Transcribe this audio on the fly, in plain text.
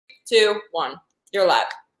2, 1. You're live.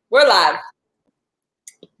 We're live.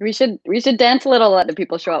 We should dance a little, let the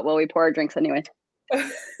people show up while we pour our drinks anyway.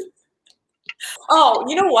 Oh,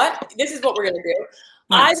 you know what? This is what we're gonna do.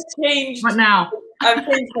 I've changed. What now? I've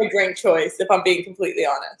changed my drink choice. If I'm being completely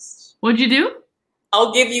honest, What'd you do?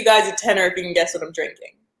 I'll give you guys a tenner if you can guess what I'm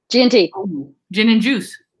drinking. G&T. Gin and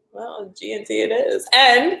juice. Well, G&T it is.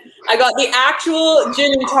 And I got the actual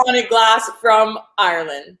gin and tonic glass from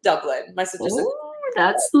Ireland, Dublin. My sister said,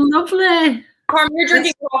 That's lovely. Carm, you're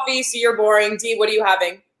drinking coffee, so you're boring. Dee, what are you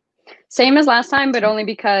having? Same as last time, but only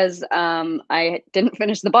because I didn't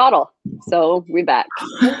finish the bottle. So we back.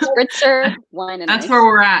 Spritzer, wine, and That's ice. where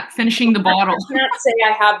we're at, finishing the bottle. I can't say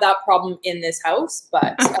I have that problem in this house,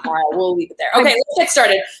 but we'll leave it there. Okay, let's get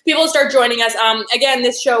started. People start joining us. Again,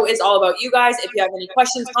 this show is all about you guys. If you have any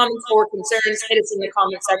questions, comments, or concerns, hit us in the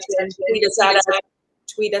comment section.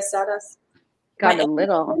 Tweet us at us. Got a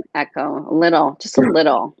little echo, just a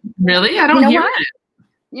little. Really? I don't hear it.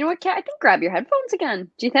 You know what, Kat? I think grab your headphones again.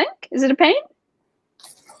 Do you think? Is it a pain?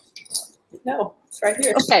 No, it's right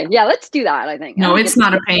here. Okay, yeah, let's do that, I think. No, it's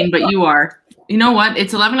not a pain, but you are. You know what?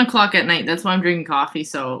 It's 11 o'clock at night. That's why I'm drinking coffee,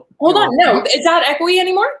 so. Hold on, no. Is that echoey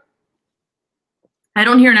anymore? I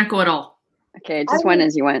don't hear an echo at all. Okay, it just went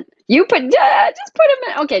as you went. You just put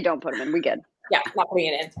him in. Okay, don't put him in. We good. Yeah, not putting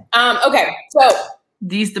it in. Okay, so.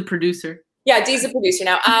 Dee's the producer. Yeah, Dee's the producer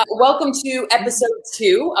now. Welcome to episode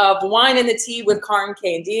 2 of Wine and the Tea with Carm,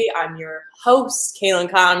 K, and D. I'm your host, Kaylin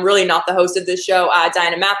Khan. I'm really not the host of this show.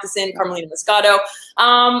 Diana Matheson, Carmelina Moscato.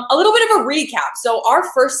 A little bit of a recap. So our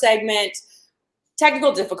first segment,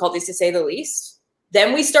 technical difficulties to say the least.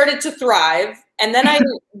 Then we started to thrive. And then I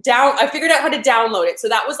figured out how to download it. So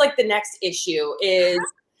that was like the next issue is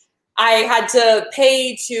I had to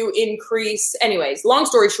pay to increase. Anyways, long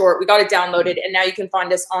story short, we got it downloaded, and now you can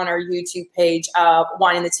find us on our YouTube page,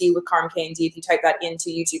 Wine and the Tea with Carm, K, and D, if you type that into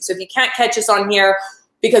YouTube. So if you can't catch us on here,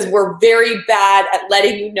 because we're very bad at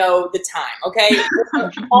letting you know the time, okay?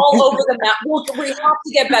 All over the map. We have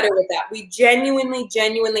to get better with that. We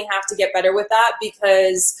genuinely have to get better with that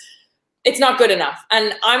because it's not good enough.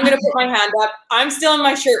 And I'm going to put my hand up. I'm still in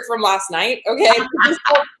my shirt from last night, okay?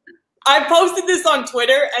 I posted this on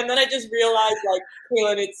Twitter, and then I just realized, like,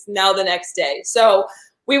 Kaylin, it's now the next day. So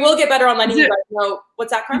we will get better on letting you guys know.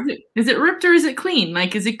 What's that, Carm? Is it ripped or is it clean?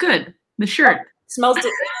 Like, is it good? The shirt? Smells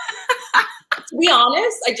delicious. To be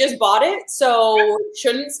honest, I just bought it, so it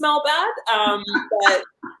shouldn't smell bad. But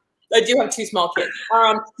I do have 2 small kids.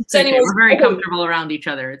 So anyways, we're very comfortable around each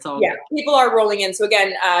other. It's all good. People are rolling in. So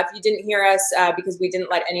again, if you didn't hear us, because we didn't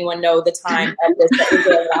let anyone know the time of this that we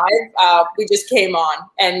go live, we just came on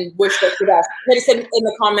and wished us the best. Hit us in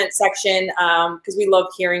the comment section because we love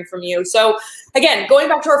hearing from you. So again, going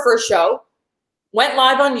back to our first show, went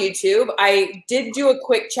live on YouTube. I did do a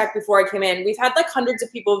quick check before I came in. We've had like hundreds of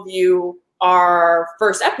people view our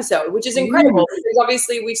first episode, which is incredible because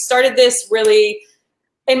obviously we started this really.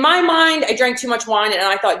 In my mind, I drank too much wine, and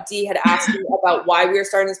I thought Dee had asked me about why we were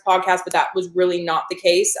starting this podcast, but that was really not the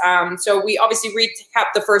case. So we obviously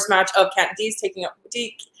recapped the first match of Dee's taking up.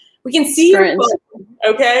 Dee, we can see your phone,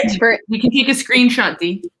 okay? We can take a screenshot,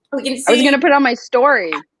 Dee. We can see. I was going to put on my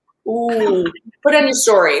story. Ooh, put on your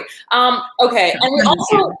story. Okay,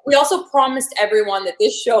 and we also promised everyone that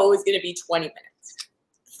this show is going to be 20 minutes.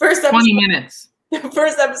 First episode, 20 minutes. The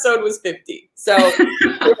first episode was 50, so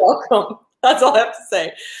you're welcome. That's all I have to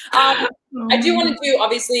say. I do want to do,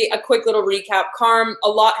 obviously, a quick little recap. Carm, a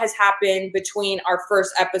lot has happened between our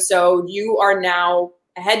first episode. You are now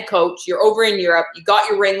a head coach. You're over in Europe. You got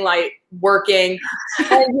your ring light working.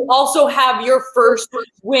 And you also have your first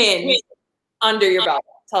win under your belt.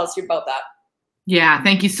 Tell us about that. Yeah,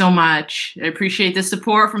 thank you so much. I appreciate the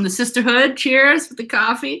support from the sisterhood. Cheers with the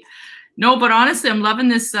coffee. No, but honestly, I'm loving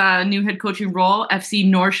this new head coaching role. FC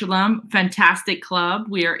Norshalem, fantastic club.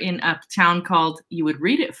 We are in a town called, you would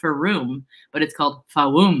read it Farum, but it's called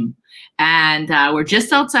Farum. And we're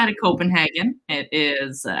just outside of Copenhagen. It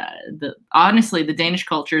is, honestly, the Danish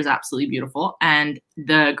culture is absolutely beautiful. And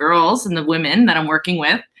the girls and the women that I'm working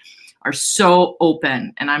with are so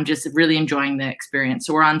open, and I'm just really enjoying the experience.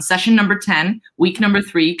 So we're on session number 10, week number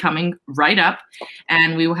 3 coming right up,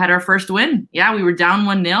 and we had our first win. Yeah, we were down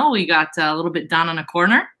 1-0. We got a little bit down on a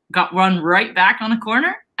corner, got run right back on a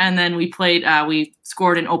corner, and then we played, we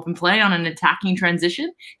scored an open play on an attacking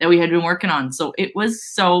transition that we had been working on. So it was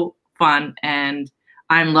so fun, and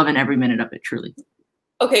I'm loving every minute of it, truly.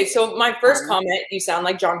 Okay, so my first comment, you sound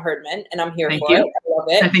like John Herdman, and I'm here for it. I love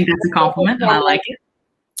it. I think that's a compliment, and I like it.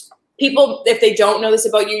 People, if they don't know this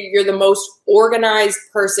about you, you're the most organized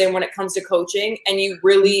person when it comes to coaching, and you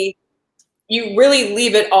you really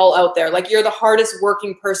leave it all out there. Like, you're the hardest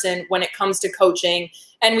working person when it comes to coaching.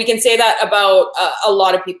 And we can say that about a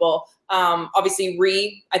lot of people.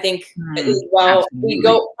 Obviously, I think as well.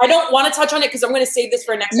 I don't want to touch on it because I'm going to save this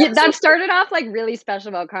for next episode. That started off like really special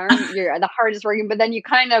about Carm. You're the hardest working, but then you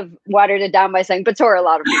kind of watered it down by saying, but so are a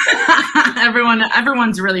lot of people.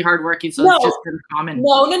 Everyone's really hardworking, so it's just kind of common.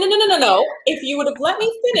 No. If you would have let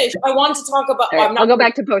me finish, I wanted to talk about. Right, I'll go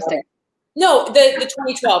back to posting. No, the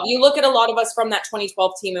 2012. You look at a lot of us from that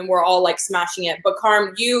 2012 team, and we're all like smashing it. But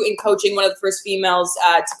Carm, you in coaching, one of the first females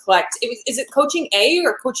to collect. Is it coaching A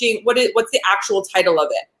or coaching? What's the actual title of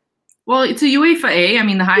it? Well, it's a UEFA A. I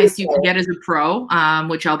mean, the highest you can get is a pro,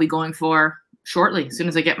 which I'll be going for shortly. As soon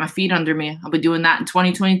as I get my feet under me, I'll be doing that in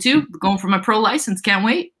 2022. Going for my pro license. Can't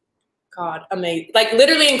wait. God, amazing! Like,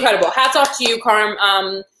 literally incredible. Hats off to you, Carm.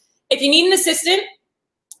 If you need an assistant,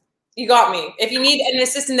 you got me. If you need an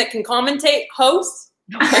assistant that can commentate, host.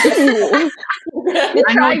 I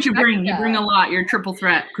know what you bring. You bring a lot. You're a triple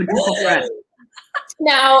threat, quadruple threat.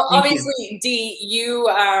 Now, obviously, Dee, you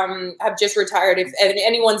have just retired. If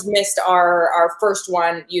anyone's missed our first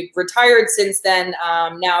one, you've retired since then.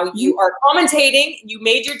 Now you are commentating. You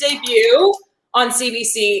made your debut on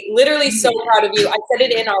CBC. Literally so proud of you. I said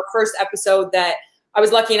it in our first episode that I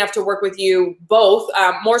was lucky enough to work with you both,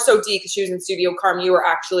 more so Dee because she was in studio. Carm, you were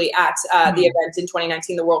actually at the event in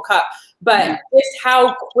 2019, the World Cup. But just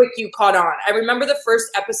how quick you caught on. I remember the first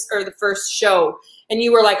episode or the first show, and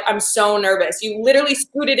you were like, "I'm so nervous." You literally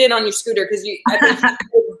scooted in on your scooter because I think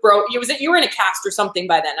you broke. You were in a cast or something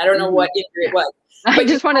by then. I don't know what injury it was. I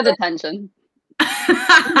just wanted attention.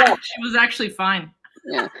 She was actually fine.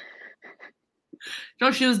 Yeah.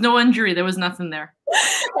 No, she was no injury. There was nothing there.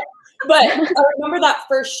 But I remember that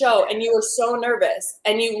first show, and you were so nervous,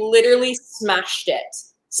 and you literally smashed it.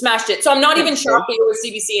 So I'm not even shocked that you were with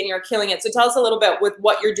CBC and you're killing it. So tell us a little bit with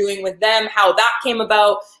what you're doing with them, how that came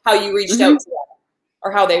about, how you reached out to them,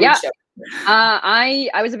 or how they reached out. I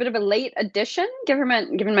was a bit of a late addition, given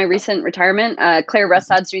my recent retirement. Claire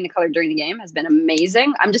Ressad's doing the color during the game has been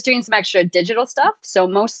amazing. I'm just doing some extra digital stuff. So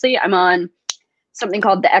mostly I'm on something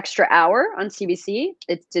called The Extra Hour on CBC.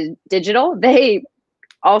 It's digital. They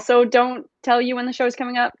also don't tell you when the show is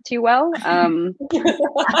coming up too well.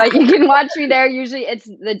 But you can watch me there. Usually it's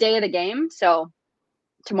the day of the game. So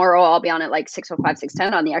tomorrow I'll be on at like 6:05,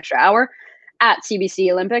 6:10 on The Extra Hour at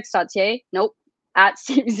cbcolympics.ca. Nope. At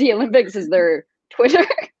CBC Olympics is their Twitter.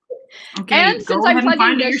 Okay, and go ahead and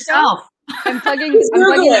find it yourself. I'm plugging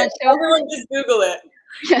that show. Everyone just Google it.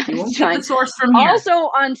 Yeah, You won't get the source from here. Also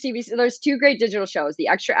on CBC, there's two great digital shows, The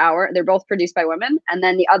Extra Hour. They're both produced by women. And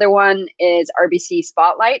then the other one is RBC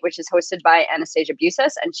Spotlight, which is hosted by Anastasia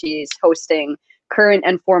Busis. And she's hosting current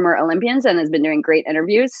and former Olympians and has been doing great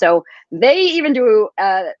interviews. So they even do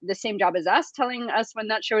the same job as us, telling us when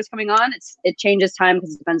that show is coming on. It changes time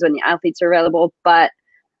because it depends when the athletes are available. But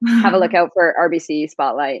have a look out for RBC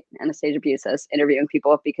Spotlight, Anastasia Busis interviewing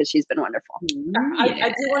people because she's been wonderful.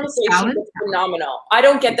 I do want to say she's phenomenal. I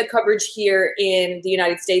don't get the coverage here in the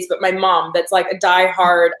United States, but my mom, that's like a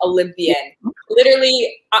diehard Olympian,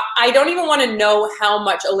 literally, I don't even want to know how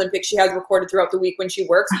much Olympics she has recorded throughout the week when she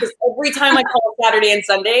works, because every time I call Saturday and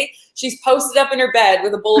Sunday, she's posted up in her bed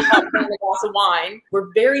with a bowl of popcorn and a glass of wine. We're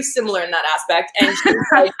very similar in that aspect. And she's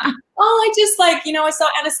like, I just I saw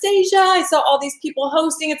Anastasia. I saw all these people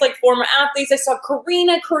hosting. It's like former athletes. I saw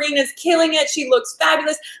Karina. Karina's killing it. She looks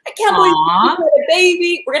fabulous. I can't believe she had a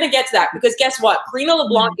baby. We're going to get to that because guess what? Karina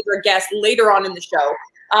Leblanc is our guest later on in the show.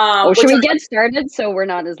 Should we get started so we're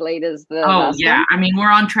not as late as the last one? I mean, we're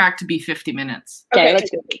on track to be 50 minutes. Okay, let's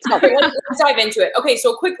go. Let's dive into it. Okay,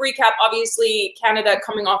 so a quick recap. Obviously, Canada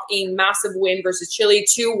coming off a massive win versus Chile,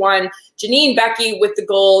 2-1. Janine Becky with the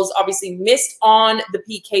goals, obviously missed on the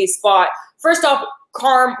PK spot. First off,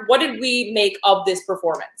 Carm, what did we make of this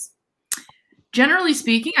performance? Generally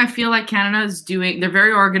speaking, I feel like Canada is they're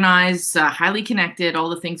very organized, highly connected, all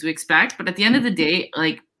the things we expect. But at the end of the day,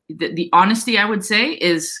 the honesty, I would say,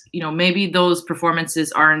 is, maybe those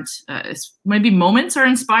performances aren't, maybe moments are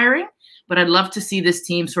inspiring, but I'd love to see this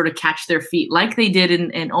team sort of catch their feet like they did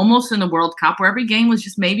in almost in the World Cup, where every game was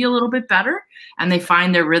just maybe a little bit better and they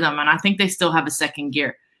find their rhythm. And I think they still have a second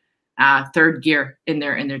gear, third gear in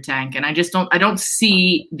their tank. And I don't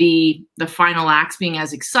see the final acts being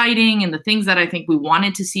as exciting and the things that I think we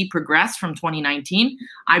wanted to see progress from 2019.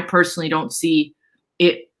 I personally don't see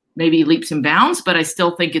it maybe leaps and bounds, but I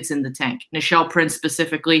still think it's in the tank. Nichelle Prince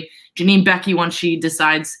specifically, Janine Becky, once she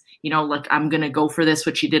decides, I'm going to go for this,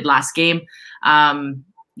 what she did last game. I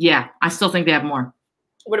still think they have more.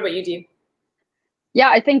 What about you, Dee? Yeah,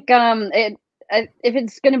 I think if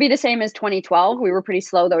it's going to be the same as 2012, we were pretty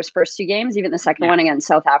slow those first two games. Even the second one against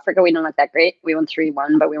South Africa, we didn't look that great. We won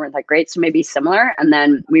 3-1, but we weren't that great. So maybe similar. And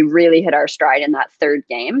then we really hit our stride in that third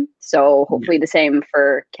game. So hopefully the same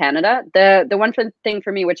for Canada. The one thing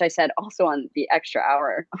for me, which I said also on the extra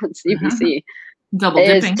hour on CBC, double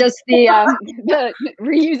dipping, is just the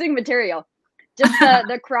reusing material. Just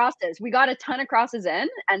the crosses. We got a ton of crosses in,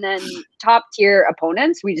 and then top tier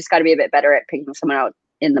opponents, we just got to be a bit better at picking someone out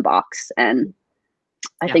in the box, and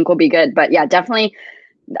I think we'll be good. But yeah, definitely,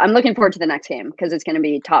 I'm looking forward to the next game because it's going to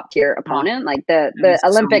be top tier opponent. Like the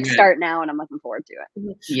Olympics start now, and I'm looking forward to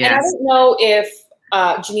it. Yes. And I don't know if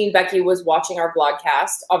Janine Becky was watching our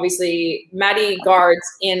vlogcast. Obviously, Maddie Guards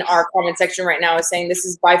in our comment section right now is saying this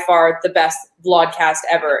is by far the best vlogcast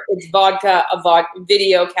ever. It's vodka,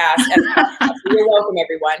 video cast. You're welcome,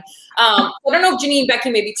 everyone. I don't know if Janine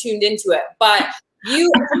Becky maybe tuned into it, but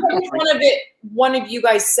one of you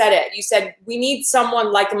guys said it. You said we need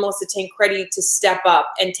someone like a Melissa Tancredi to step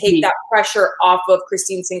up and take that pressure off of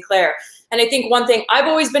Christine Sinclair. And I think one thing, I've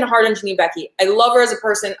always been hard on Janine Becky. I love her as a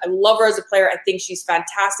person. I love her as a player. I think she's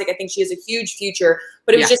fantastic. I think she has a huge future.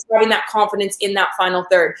 But it was just having that confidence in that final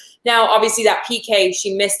third. Now, obviously, that PK,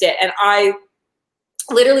 she missed it. And I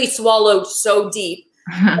literally swallowed so deep.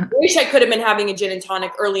 I wish I could have been having a gin and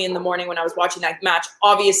tonic early in the morning when I was watching that match.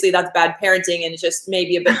 Obviously, that's bad parenting and just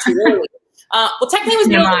maybe a bit too early. Well,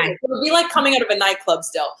 technically, it was it would be like coming out of a nightclub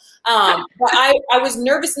still. But I was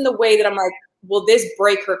nervous in the way that I'm like, will this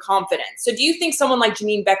break her confidence? So do you think someone like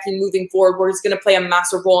Janine Becky moving forward is going to play a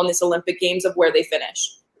massive role in this Olympic Games of where they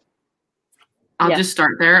finish? I'll just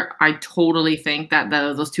start there. I totally think that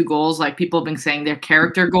those two goals, like people have been saying, they're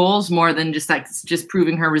character goals more than just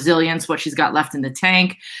proving her resilience, what she's got left in the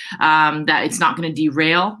tank, that it's not going to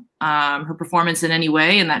derail her performance in any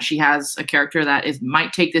way, and that she has a character that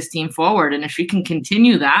might take this team forward. And if she can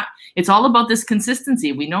continue that, it's all about this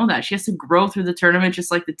consistency. We know that she has to grow through the tournament just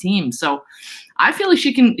like the team. So I feel like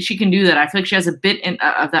she can do that. I feel like she has a bit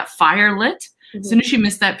of that fire lit. As soon as she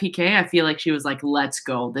missed that PK, I feel like she was like, let's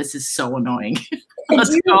go. This is so annoying.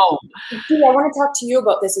 Let's go. I want to talk to you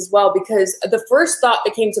about this as well, because the first thought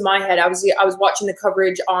that came to my head, I was watching the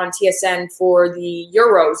coverage on TSN for the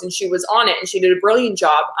Euros, and she was on it, and she did a brilliant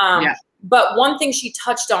job. But one thing she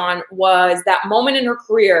touched on was that moment in her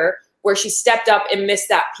career where she stepped up and missed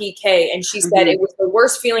that PK. And she said, it was the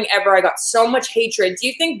worst feeling ever. I got so much hatred. Do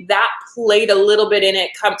you think that played a little bit in it,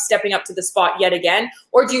 stepping up to the spot yet again?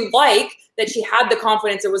 Or do you like that she had the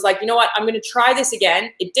confidence? It was like, you know what, I'm going to try this again.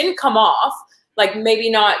 It didn't come off. Like maybe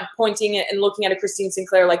not pointing it and looking at a Christine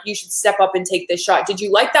Sinclair, like you should step up and take this shot. Did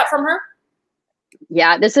you like that from her?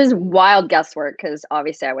 Yeah, this is wild guesswork because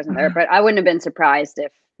obviously I wasn't there, but I wouldn't have been surprised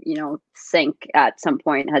if, Sink at some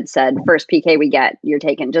point had said, first PK we get, you're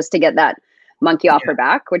taken, just to get that monkey off her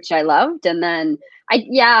back, which I loved. And then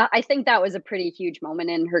I think that was a pretty huge moment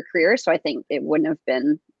in her career. So I think it wouldn't have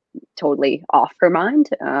been totally off her mind.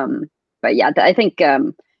 But yeah, I think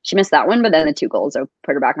she missed that one, but then the two goals have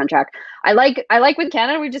put her back on track. I like with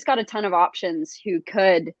Canada, we've just got a ton of options who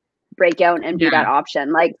could break out and be that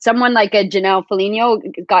option. Like someone like a Janelle Foligno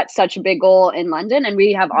got such a big goal in London, and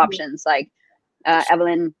we have options like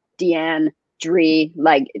Evelyn, Deanne, Dree,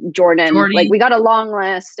 like Jordan. Like we got a long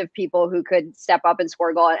list of people who could step up and score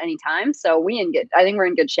a goal at any time. So I think we're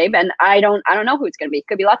in good shape, and I don't know who it's going to be.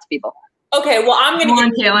 Could be lots of people. Okay, well I'm going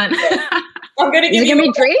to give I'm going to give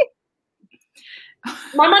you Dree.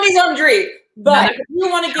 My money's on Dree, but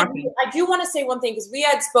I do want to say one thing because we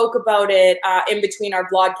had spoke about it in between our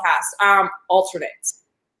vlogcast. Alternates.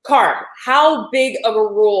 Carm, how big of a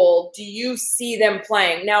role do you see them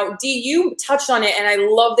playing? Now, Dee, you touched on it, and I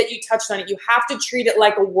love that you touched on it. You have to treat it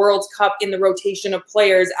like a World Cup in the rotation of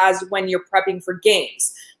players as when you're prepping for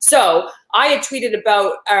games. So I had tweeted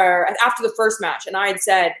about after the first match, and I had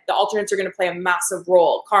said the alternates are going to play a massive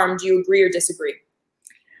role. Carm, do you agree or disagree?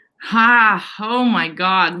 Oh my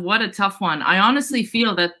God, what a tough one. I honestly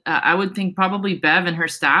feel that I would think probably Bev and her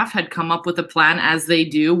staff had come up with a plan, as they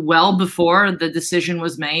do, well before the decision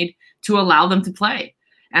was made to allow them to play.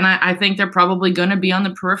 And I think they're probably going to be on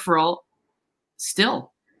the peripheral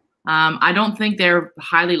still. I don't think they're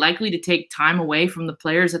highly likely to take time away from the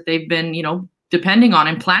players that they've been, depending on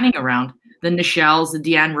and planning around. The Nichelles, the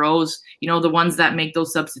Deanne Rose, the ones that make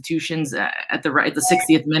those substitutions at the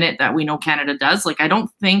 60th minute that we know Canada does. Like, I don't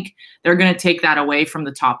think they're going to take that away from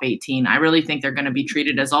the top 18. I really think they're going to be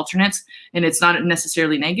treated as alternates, and it's not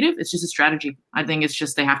necessarily negative. It's just a strategy. I think it's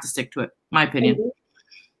just they have to stick to it, my opinion.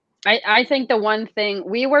 I think the one thing,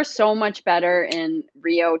 we were so much better in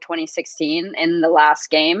Rio 2016 in the last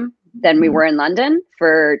game than we were in London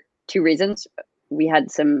for two reasons. We had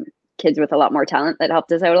some kids with a lot more talent that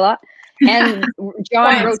helped us out a lot. And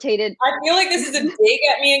John rotated. I feel like this is a dig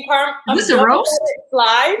at me and Carm. Is this a roast?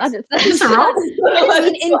 Slide. Is this a roast?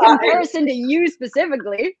 In comparison to you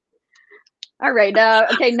specifically. All right.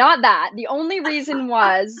 Okay, not that. The only reason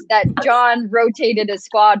was that John rotated his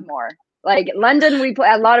squad more. Like London, we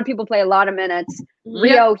play. A lot of people play a lot of minutes.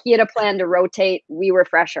 Rio, he had a plan to rotate. We were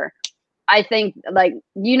fresher. I think, like,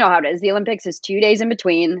 you know how it is. The Olympics is 2 days in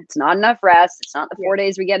between. It's not enough rest. It's not the 4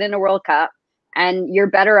 days we get in a World Cup. And you're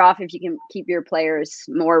better off if you can keep your players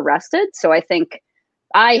more rested. So I think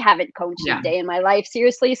I haven't coached a day in my life,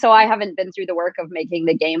 seriously. So I haven't been through the work of making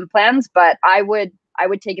the game plans, but I would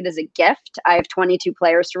take it as a gift. I have 22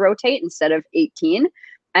 players to rotate instead of 18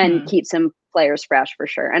 and keep some players fresh for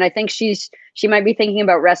sure. And I think she might be thinking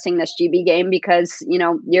about resting this GB game because, you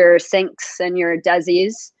know, your Sinks and your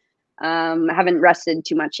Desies haven't rested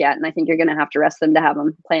too much yet. And I think you're going to have to rest them to have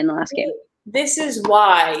them play in the last game. This is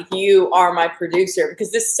why you are my producer,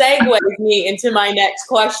 because this segues me into my next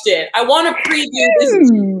question. I want to preview this.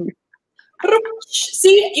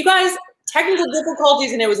 See, you guys, technical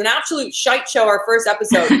difficulties, and it was an absolute shite show, our first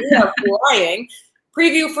episode. We are flying.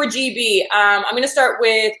 Preview for GB. I'm going to start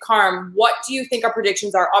with Carm. What do you think our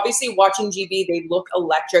predictions are? Obviously, watching GB, they look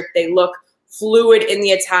electric. They look fluid in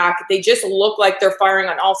the attack. They just look like they're firing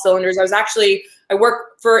on all cylinders. I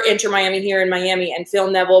work for Inter Miami here in Miami, and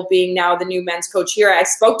Phil Neville being now the new men's coach here, I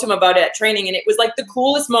spoke to him about it at training, and it was like the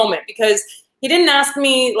coolest moment because he didn't ask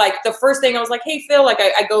me, like, the first thing I was like, hey, Phil, like,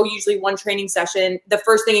 I go usually one training session. The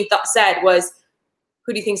first thing he said was,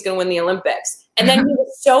 who do you think is going to win the Olympics? And then he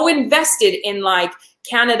was so invested in, like,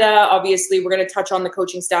 Canada. Obviously, we're going to touch on the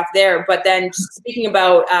coaching staff there. But then speaking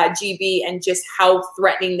about GB and just how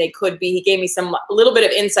threatening they could be, he gave me a little bit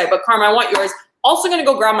of insight. But, Carm, I want yours. Also going to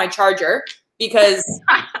go grab my charger because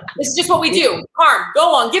this is just what we do. Carm,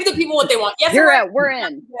 go on. Give the people what they want. Yes, you're out. We're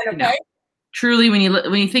in. Okay. No. Truly, when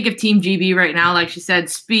you think of Team GB right now, like she said,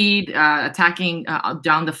 speed, attacking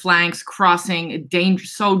down the flanks, crossing,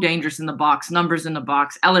 so dangerous in the box, numbers in the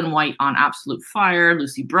box. Ellen White on absolute fire,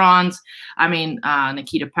 Lucy Bronze,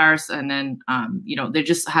 Nikita Paris, and then you know, they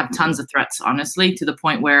just have tons of threats, honestly, to the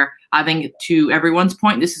point where I think, to everyone's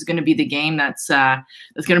point, this is going to be the game that's going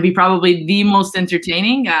to be probably the most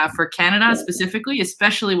entertaining for Canada specifically,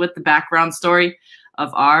 especially with the background story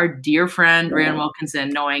of our dear friend Ryan Wilkinson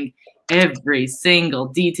knowing every single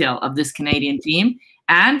detail of this Canadian team,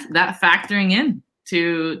 and that factoring in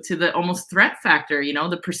to the almost threat factor, you know,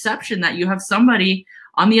 the perception that you have somebody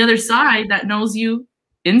on the other side that knows you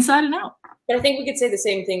inside and out. But I think we could say the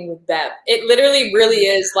same thing with Bev. It literally really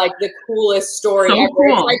is like the coolest story so ever.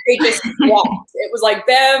 Cool. It's like they just swapped. It was like,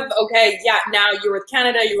 Bev, okay, yeah, now you're with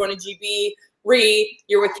Canada, you're on a GB. Ree,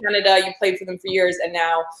 you're with Canada, you played for them for years, and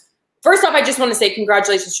now, first off, I just want to say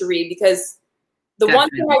congratulations to Ree, because the one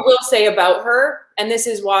thing I will say about her, and this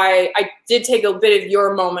is why I did take a bit of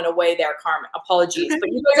your moment away there, Carmen. Apologies.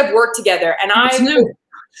 But you guys have worked together, and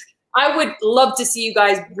I would love to see you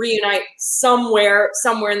guys reunite somewhere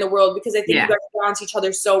in the world, because I think you guys balance each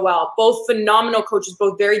other so well. Both phenomenal coaches,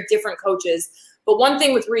 both very different coaches. But one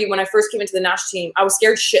thing with Ree, when I first came into the national team, I was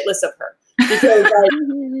scared shitless of her. Because like,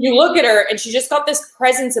 you look at her and she just got this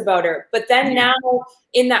presence about her. But then now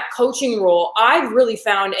in that coaching role, I've really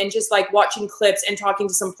found, and just like watching clips and talking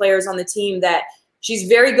to some players on the team, that she's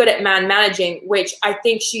very good at man managing, which I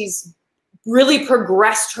think she's really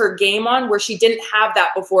progressed her game on, where she didn't have that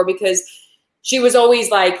before, because she was always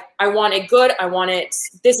like, I want it good. I want it.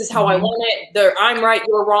 This is how I want it. I'm right,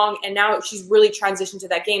 you're wrong. And now she's really transitioned to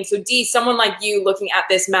that game. So Dee, someone like you looking at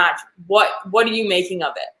this match, what are you making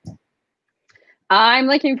of it? I'm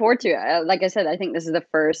looking forward to it. Like I said, I think this is the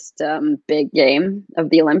first big game of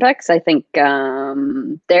the Olympics. I think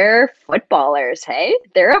they're footballers, hey?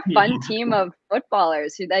 They're a fun team of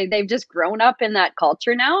footballers. They've just grown up in that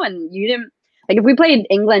culture now. And you didn't, like, if we played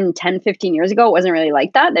England 10, 15 years ago, it wasn't really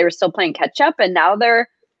like that. They were still playing catch up, and now they're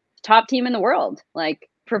top team in the world. Like,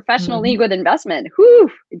 professional league with investment.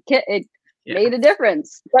 Whew, it made a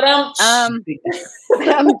difference. But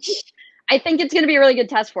I think it's going to be a really good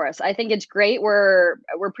test for us. I think it's great. We're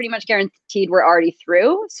pretty much guaranteed we're already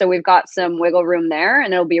through. So we've got some wiggle room there,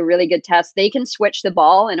 and it'll be a really good test. They can switch the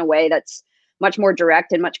ball in a way that's much more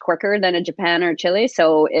direct and much quicker than a Japan or Chile.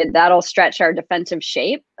 So that'll stretch our defensive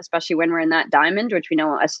shape, especially when we're in that diamond, which we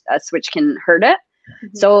know a switch can hurt it.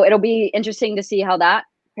 So it'll be interesting to see how that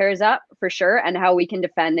pairs up for sure, and how we can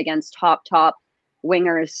defend against top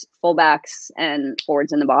wingers, fullbacks, and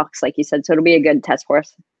forwards in the box, like you said. So it'll be a good test for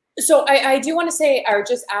us. So I do want to say, or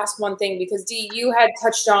just ask one thing, because Dee, you had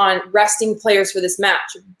touched on resting players for this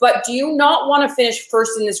match, but do you not want to finish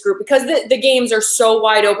first in this group? Because the games are so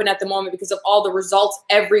wide open at the moment because of all the results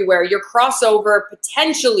everywhere. Your crossover,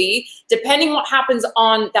 potentially, depending what happens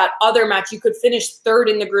on that other match, you could finish third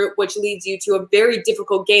in the group, which leads you to a very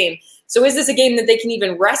difficult game. So is this a game that they can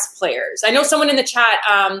even rest players? I know someone in the chat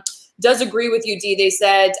does agree with you, Dee. They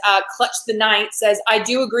said, Clutch the Knight says, I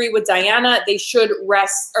do agree with Diana. They should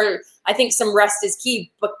rest, or I think some rest is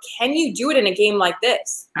key. But can you do it in a game like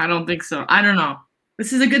this? I don't think so. I don't know.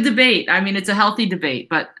 This is a good debate. I mean, it's a healthy debate.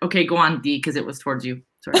 But okay, go on, Dee, because it was towards you.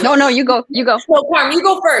 Sorry. No, you go. You go. Well, Carm, you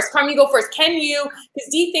go first. Carm, you go first. Can you, because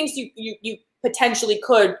Dee thinks you potentially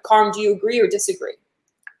could. Carm, do you agree or disagree?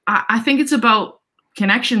 I think it's about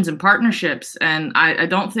connections and partnerships, and I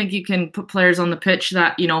don't think you can put players on the pitch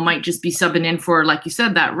that, you know, might just be subbing in for, like you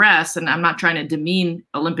said, that rest. And I'm not trying to demean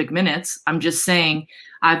Olympic minutes. I'm just saying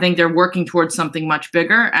I think they're working towards something much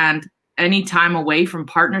bigger, and any time away from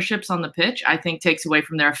partnerships on the pitch, I think takes away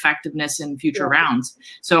from their effectiveness in future rounds.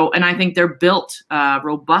 So, and I think they're built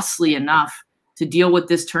robustly enough to deal with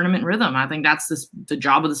this tournament rhythm. I think that's the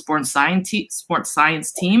job of the sports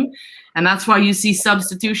science team, and that's why you see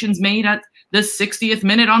substitutions made at the 60th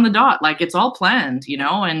minute on the dot. Like, it's all planned, you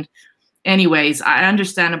know. And anyways, I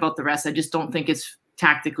understand about the rest. I just don't think it's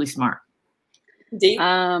tactically smart. Dee?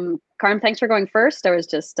 Carm, thanks for going first. I was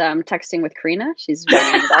just texting with Karina. She's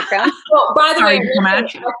running in the background. Well, by the way,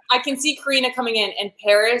 I can see Karina coming in, and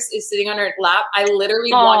Paris is sitting on her lap. I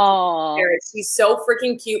literally want Paris. She's so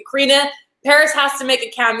freaking cute. Karina, Paris has to make a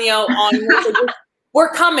cameo on you.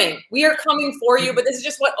 We're coming. We are coming for you, but this is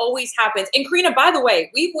just what always happens. And Karina, by the way,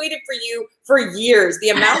 we've waited for you for years.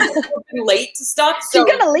 The amount that you've been late to stuff. So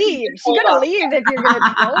she's gonna leave. She's gonna leave if you're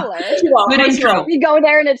gonna troll it. You go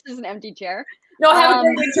there and it's just an empty chair. No, I have a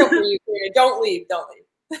great intro for you, Karina. Don't leave. Don't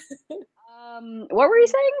leave. What were you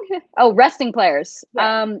saying? Oh, resting players.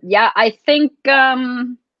 Yeah, I think.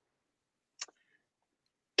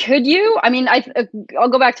 Could you? I mean, I'll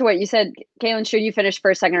go back to what you said, Kaylin. Should you finish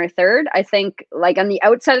first, second, or third? I think, like, on the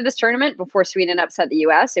outset of this tournament, before Sweden upset the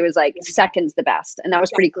US, it was like second's the best, and that was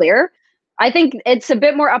pretty clear. I think it's a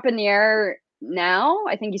bit more up in the air now.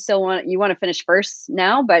 I think you want to finish first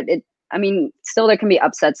now, but I mean, still there can be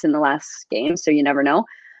upsets in the last game, so you never know.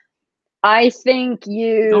 I think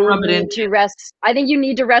you need to rest. I think you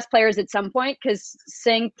need to rest players at some point, because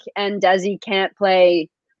Sink and Desi can't play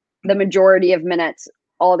the majority of minutes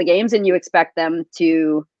all the games, and you expect them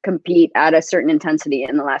to compete at a certain intensity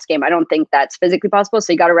in the last game. I don't think that's physically possible,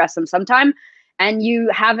 so you got to rest them sometime, and you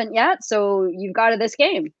haven't yet, so you've got to this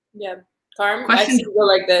game. Yeah. Carm, I see you go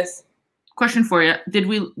like this. Question for you.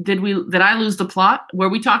 Did I lose the plot? Were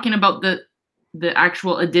we talking about the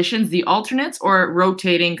actual additions, the alternates, or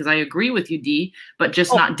rotating? Because I agree with you, Dee, but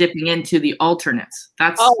just not dipping into the alternates.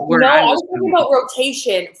 That's where I was talking about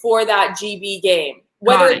rotation for that GB game.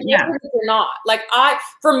 Whether it's or not. Like,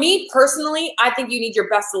 for me personally, I think you need your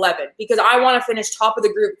best 11, because I want to finish top of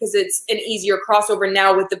the group, because it's an easier crossover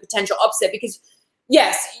now with the potential upset. Because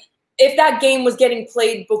yes, if that game was getting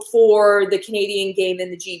played before the Canadian game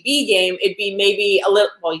and the GB game, it'd be maybe a little,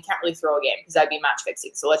 well, you can't really throw a game because that'd be match fixing.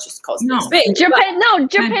 So let's just call it space.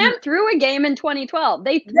 Japan threw a game in 2012.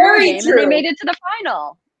 They threw a game and they made it to the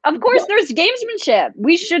final. Of course, there's gamesmanship.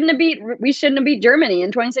 We shouldn't have beat Germany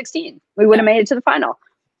in 2016. We would have made it to the final.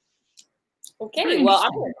 Okay, well,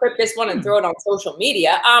 I'm going to clip this one and throw it on social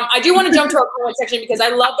media. I do want to jump to our comment section, because I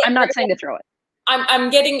love that. I'm not saying to throw it. I'm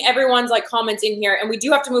getting everyone's like comments in here, and we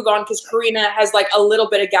do have to move on because Karina has like a little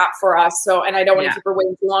bit of gap for us. So, and I don't want to keep her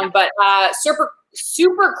waiting too long. But super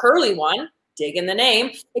curly one. Dig in the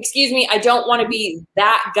name. Excuse me, I don't want to be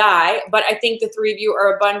that guy, but I think the three of you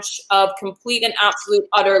are a bunch of complete and absolute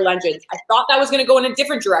utter legends. I thought that was going to go in a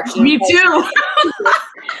different direction. Me too.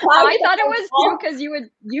 I thought it was too, because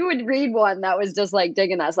you would read one that was just like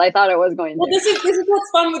digging us. I thought it was going to. Well, this is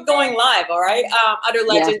what's fun with going live, all right? Utter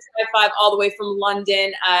legends, high five all the way from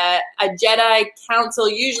London. A Jedi Council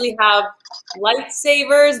usually have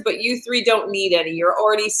lightsabers, but you three don't need any. You're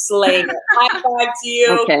already slaying it. High five to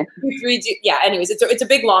you. Okay. You three do. Yeah, anyways, it's a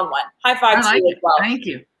big long one. High five to you as well. Thank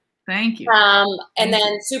you. And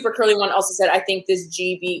then super curly one also said, I think this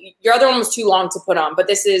GB, your other one was too long to put on, but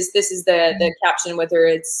this is the caption with her.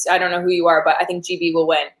 It's, I don't know who you are, but I think GB will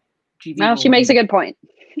win. Well, she makes a good point.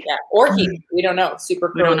 Yeah, or he. We don't know. Super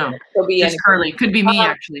curly. We don't know. Could be curly. Could be me,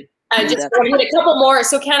 actually. I just want a couple more.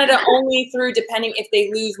 So Canada only through, depending if they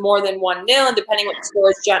lose more than 1-0, and depending what the score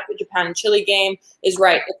is, Japan and Chile game is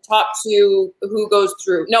right. The top two, who goes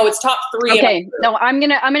through? No, it's top three. Okay, no, I'm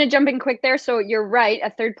gonna jump in quick there. So you're right.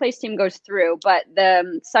 A third place team goes through, but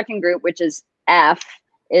the second group, which is F,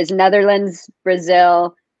 is Netherlands,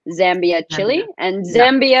 Brazil, Zambia, Chile, and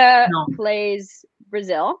Zambia plays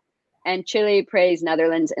Brazil, and Chile plays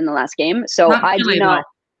Netherlands in the last game. So Not I Chile, do not.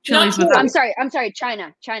 Chile's with I'm sorry,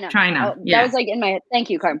 China. China. Oh, that was like in my head. Thank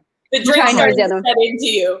you, Carm. The drink started to set into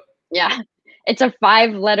you. Yeah. It's a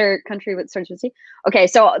 5-letter country with starts with C. Okay,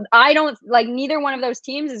 so I don't like neither one of those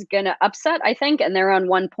teams is gonna upset, I think, and they're on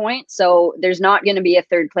 1 point. So there's not gonna be a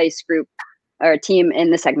third place group or team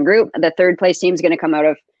in the second group. The third place team is gonna come out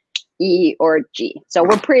of E or G. So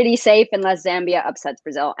we're pretty safe unless Zambia upsets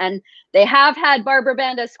Brazil. And they have had Barbara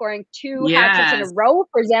Banda scoring 2 hat tricks in a row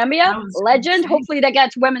for Zambia. Legend. Insane. Hopefully that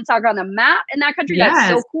gets women's soccer on the map in that country. That's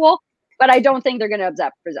so cool. But I don't think they're gonna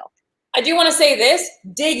upset Brazil. I do want to say this,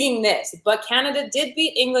 digging this, but Canada did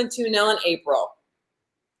beat England 2-0 in April.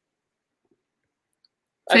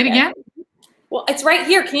 Say it again? Well, it's right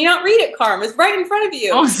here. Can you not read it, Carm? It's right in front of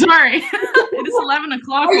you. Oh, sorry. It is 11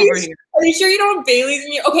 o'clock over here. Are you sure you don't have Bailey's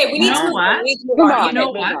in you? Okay, we need to what? You know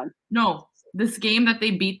what? No, this game that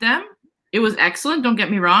they beat them, it was excellent. Don't get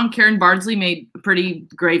me wrong. Karen Bardsley made a pretty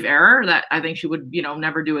grave error that I think she would,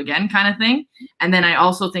 never do again kind of thing. And then I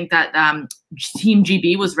also think that Team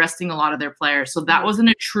GB was resting a lot of their players. So that wasn't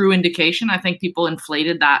a true indication. I think people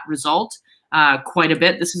inflated that result quite a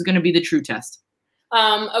bit. This is going to be the true test.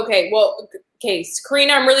 Okay,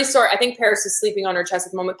 Karina, I'm really sorry. I think Paris is sleeping on her chest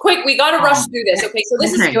at the moment. Quick, we got to rush through this. Okay, so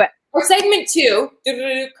this is for segment 2,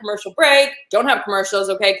 commercial break. Don't have commercials,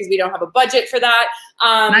 okay, because we don't have a budget for that.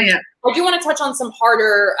 Not yet. I do want to touch on some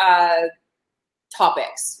harder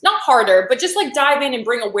topics. Not harder, but just like dive in and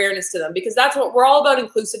bring awareness to them, because that's what we're all about,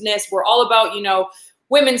 inclusiveness. We're all about,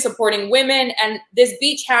 women supporting women. And this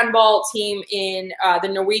beach handball team in the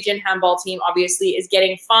Norwegian handball team, obviously, is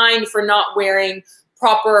getting fined for not wearing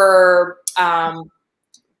proper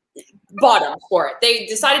bottoms for it. They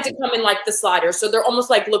decided to come in like the sliders. So they're almost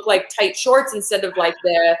like look like tight shorts instead of like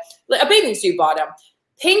a bathing suit bottom.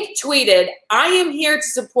 Pink tweeted, "I am here to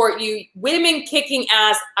support you. Women kicking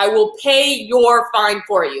ass. I will pay your fine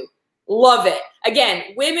for you." Love it. Again,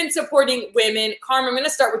 women supporting women. Carm, I'm going to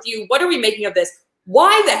start with you. What are we making of this?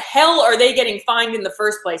 Why the hell are they getting fined in the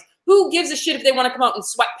first place? Who gives a shit if they want to come out in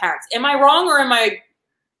sweatpants? Am I wrong or am I...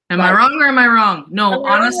 Am I wrong or am I wrong? No,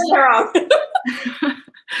 honestly.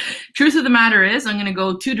 Truth of the matter is, I'm going to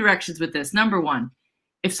go 2 directions with this. Number 1,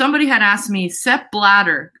 if somebody had asked me, Sepp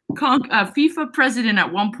Blatter, FIFA president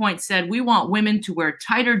at one point said, we want women to wear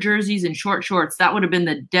tighter jerseys and short shorts, that would have been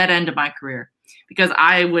the dead end of my career, because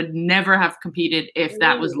I would never have competed if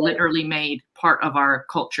that was literally made part of our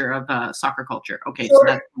culture, of soccer culture. Okay, so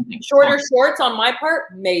that's something. Shorter shorts on my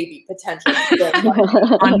part, maybe, potentially.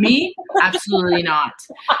 On me, absolutely not.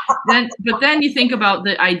 But then you think about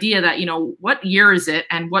the idea that, what year is it,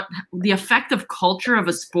 and what the effect of culture of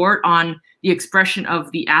a sport on the expression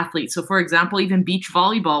of the athlete. So for example, even beach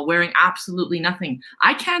volleyball, wearing absolutely nothing.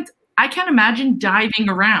 I can't imagine diving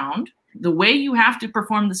around the way you have to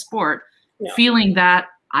perform the sport, feeling that,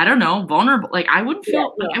 I don't know, vulnerable. Like I wouldn't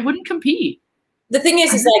feel, I wouldn't compete. The thing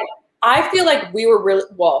is like, I feel like we were really,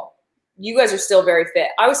 well, you guys are still very fit.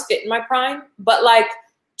 I was fit in my prime, but like,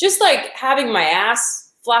 just like having my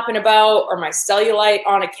ass flapping about or my cellulite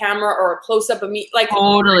on a camera or a close up of me, like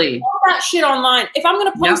totally all that shit online. If I'm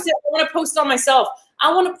going to post it, I want to post it on myself.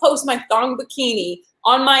 I want to post my thong bikini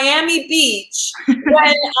on Miami Beach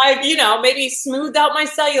when I've, maybe smoothed out my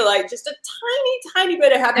cellulite, just a tiny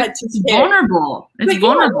bit. I have had It's vulnerable. It's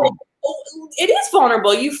vulnerable. It is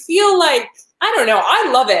vulnerable. You feel like, I don't know.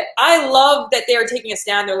 I love it. I love that they are taking a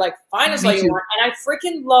stand. They're like, find us all you want. And I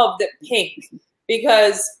freaking love that Pink,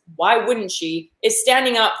 because why wouldn't she, is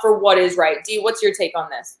standing up for what is right. Dee, what's your take on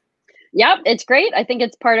this? Yep, it's great. I think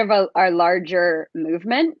it's part of our larger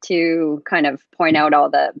movement to kind of point out all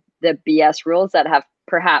the BS rules that have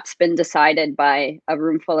perhaps been decided by a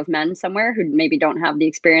room full of men somewhere who maybe don't have the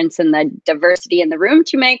experience and the diversity in the room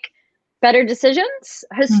to make better decisions,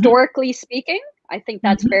 historically speaking. I think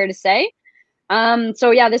that's fair to say.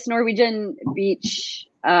 So yeah, this Norwegian beach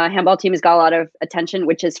handball team has got a lot of attention,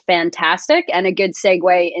 which is fantastic, and a good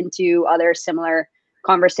segue into other similar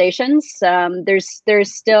conversations. There's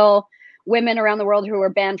still women around the world who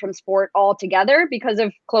are banned from sport altogether because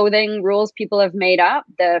of clothing rules people have made up.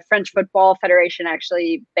 The French Football Federation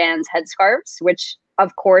actually bans headscarves, which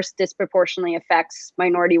of course disproportionately affects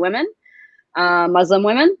minority women, Muslim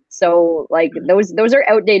women. So like those are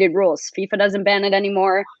outdated rules. FIFA doesn't ban it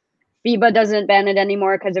anymore. FIBA doesn't ban it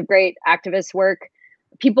anymore because of great activist work.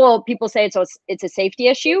 People say it's a safety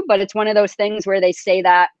issue, but it's one of those things where they say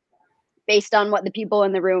that based on what the people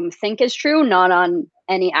in the room think is true, not on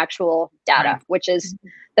any actual data, which is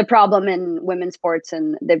the problem in women's sports,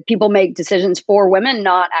 and the people make decisions for women,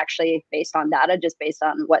 not actually based on data, just based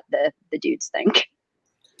on what the dudes think.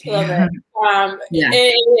 Love it.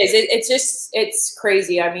 It is. It's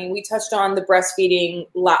crazy. I mean, we touched on the breastfeeding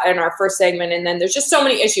in our first segment, and then there's just so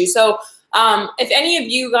many issues. So if any of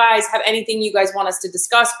you guys have anything you guys want us to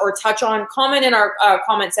discuss or touch on, comment in our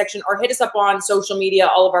comment section or hit us up on social media,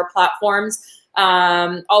 all of our platforms.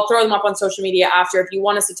 I'll throw them up on social media after if you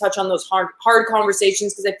want us to touch on those hard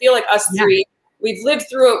conversations, because I feel like us three, we've lived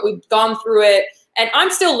through it, we've gone through it. And I'm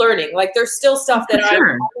still learning. Like, there's still stuff that I'm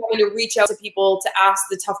going to reach out to people to ask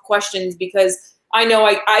the tough questions, because I know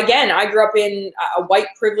I grew up in a white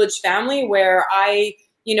privileged family where I,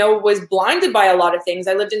 was blinded by a lot of things.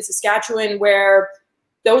 I lived in Saskatchewan where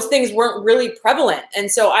those things weren't really prevalent.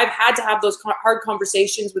 And so I've had to have those hard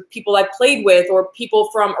conversations with people I played with or people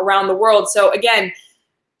from around the world. So again,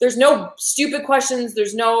 there's no stupid questions.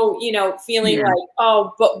 There's no, feeling like,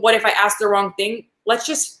 oh, but what if I ask the wrong thing? Let's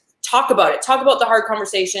just talk about it. Talk about the hard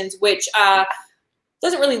conversations, which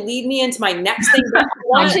doesn't really lead me into my next thing. But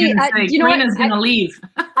actually, Karina's gonna leave.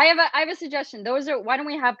 I have a suggestion. Why don't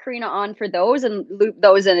we have Karina on for those and loop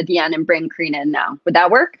those in at the end and bring Karina in now? Would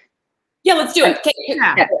that work? Yeah, let's do it. Okay.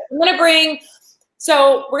 Yeah. We're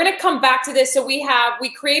gonna come back to this. So we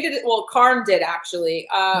created it. Well, Carm did actually.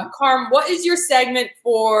 Carm, what is your segment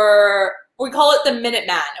for? We call it the Minute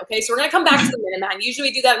Man. Okay, so we're gonna come back to the Minute Man. Usually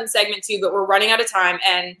we do that in segment 2, but we're running out of time,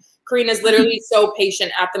 and Karina's literally so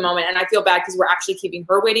patient at the moment, and I feel bad because we're actually keeping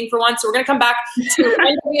her waiting for one. So we're gonna come back to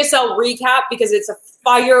NWSL recap because it's a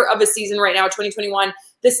fire of a season right now, 2021.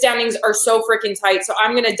 The standings are so freaking tight. So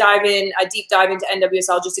I'm gonna dive in a deep dive into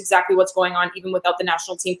NWSL, just exactly what's going on, even without the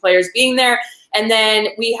national team players being there. And then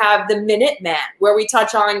we have the Minute Man, where we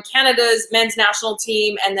touch on Canada's men's national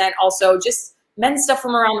team, and then also just men's stuff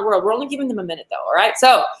from around the world. We're only giving them a minute though, all right?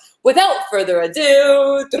 So without further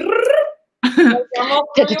ado,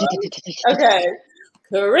 okay,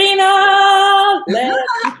 Karina, let's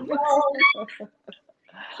go.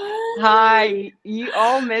 Hi, you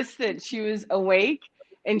all missed it. She was awake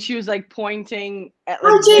and she was like pointing at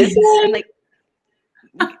like Jason. And like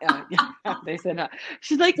they said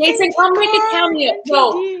she's like, Jason, come make a cameo.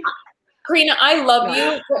 No, Karina, I love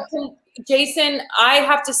you, but Jason, I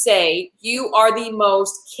have to say, you are the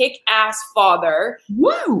most kick-ass father.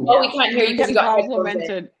 Woo! Oh, we can't hear you because you got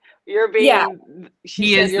complimented. You're being,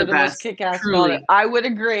 he is you're the most kick-ass father. I would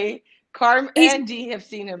agree. Carm and Dee have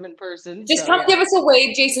seen him in person. Just come give us a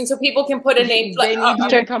wave, Jason, so people can put a name. They need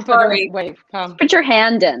to come put a wave. Come. Put your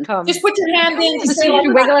hand in. Come. Just put your hand in. Just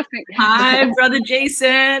wiggle a finger. Hi, brother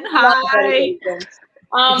Jason. Hi.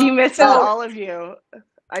 He misses all of you.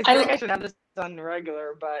 I think I should have this on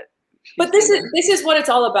regular, but this is what it's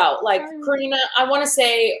all about. Like, Karina, I want to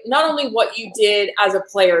say not only what you did as a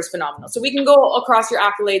player is phenomenal. So we can go across your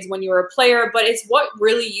accolades when you were a player, but it's what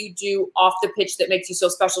really you do off the pitch that makes you so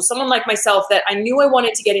special. Someone like myself that I knew I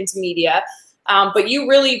wanted to get into media, but you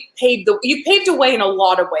really paved a way in a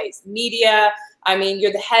lot of ways. Media. I mean,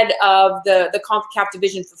 you're the head of the CONCACAF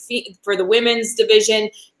division for the women's division.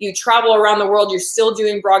 You travel around the world. You're still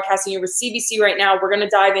doing broadcasting. You're with CBC right now. We're going to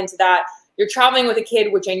dive into that. You're traveling with a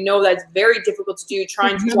kid, which I know that's very difficult to do,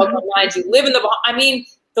 trying to talk online. You live in I mean,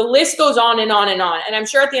 the list goes on and on and on. And I'm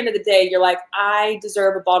sure at the end of the day, you're like, I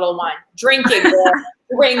deserve a bottle of wine. Drink it, girl.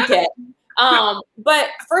 Drink it. But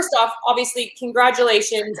first off, obviously,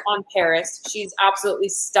 congratulations on Paris. She's absolutely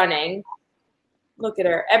stunning. Look at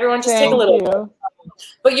her. Everyone just take a little.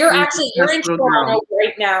 But you're in Toronto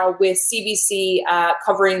right now with CBC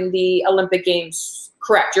covering the Olympic Games.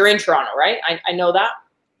 Correct. You're in Toronto, right? I know that.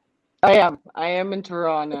 I am in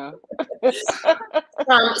Toronto. So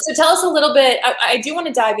tell us a little bit. I do want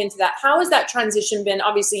to dive into that. How has that transition been?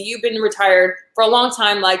 Obviously, you've been retired for a long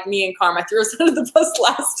time, like me and Carm. I threw us under the bus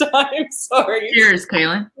last time. Sorry. Cheers,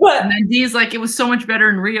 Kaylin. What? And then Dee's like, it was so much better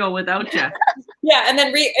in Rio without you. Yeah, and then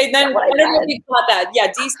I don't know if you caught that. Yeah,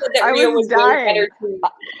 Dee said that Rio was really better too.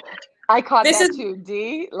 I caught that too,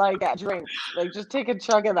 Dee. Like, drink. Like, just take a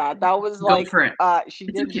chug of that. That was like, she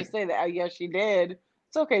did just say that. Yes, she did.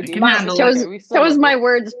 It's okay, Dee. Chose my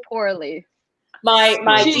words poorly.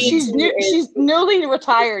 She's newly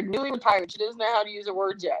retired. She doesn't know how to use a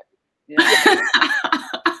word yet. Yeah.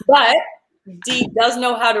 But Dee does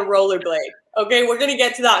know how to rollerblade. Okay, we're gonna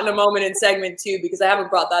get to that in a moment in segment 2 because I haven't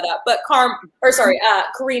brought that up. But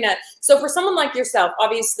Karina. So for someone like yourself,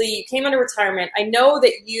 obviously you came out of retirement. I know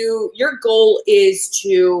that your goal is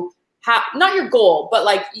to not your goal, but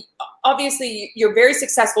like obviously you're very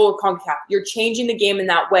successful with CONCACAF. You're changing the game in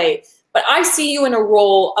that way. But I see you in a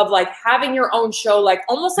role of like having your own show, like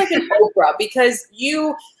almost like an Oprah, because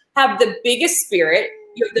you have the biggest spirit.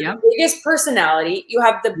 You have the biggest personality. You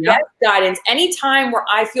have the best guidance. Anytime where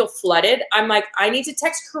I feel flooded, I'm like, I need to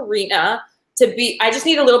text Karina I just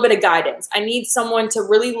need a little bit of guidance. I need someone to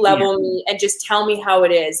really level me and just tell me how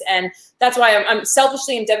it is. And that's why I'm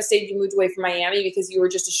devastated you moved away from Miami, because you were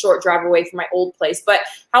just a short drive away from my old place. But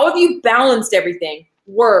how have you balanced everything?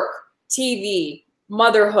 Work, TV,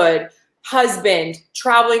 motherhood, husband,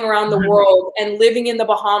 traveling around the world, and living in the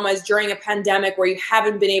Bahamas during a pandemic where you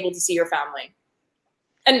haven't been able to see your family.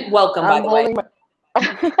 And welcome, by the way.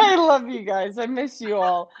 I love you guys. I miss you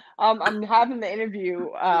all. I'm having the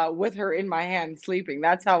interview with her in my hand, sleeping.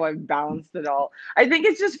 That's how I've balanced it all. I think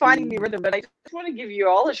it's just finding the rhythm. But I just want to give you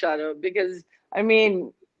all a shout out, because, I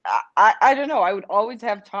mean, I don't know. I would always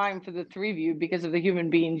have time for the three of you because of the human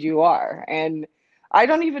beings you are. And I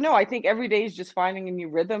don't even know. I think every day is just finding a new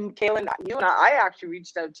rhythm. Kaylin, you and I actually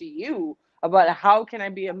reached out to you about how can I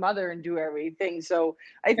be a mother and do everything. So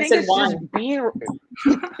I think it's just being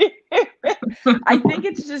I think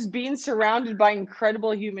it's just being surrounded by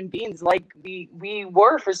incredible human beings like we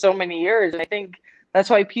were for so many years. And I think that's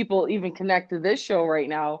why people even connect to this show right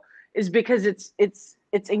now, is because it's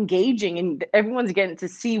engaging and everyone's getting to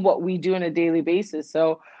see what we do on a daily basis.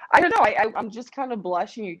 So I don't know. I'm just kind of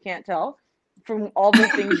blushing. You can't tell from all the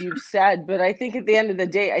things you've said. But I think at the end of the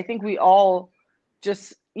day, I think we all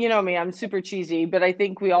just, you know me, I'm super cheesy, but I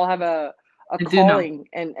think we all have a calling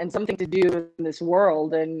and something to do in this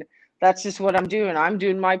world. And that's just what I'm doing. I'm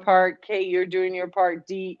doing my part. Kay, you're doing your part.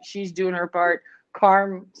 Dee, she's doing her part.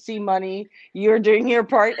 Carm, C Money, you're doing your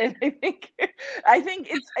part. And I think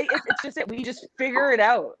it's just that we just figure it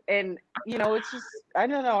out. And, you know, it's just, I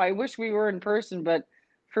don't know. I wish we were in person, but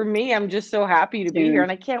for me, I'm just so happy to be here.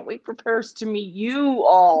 And I can't wait for Paris to meet you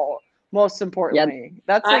all, most importantly.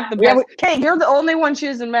 That's like the best. Kay, you're the only one she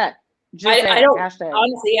hasn't met. I don't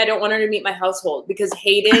honestly, I don't want her to meet my household, because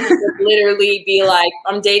Hayden would literally be like,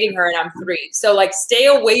 I'm dating her and I'm 3. So like, stay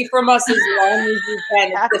away from us as long as you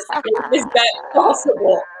can. Is that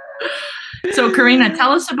possible? So Karina,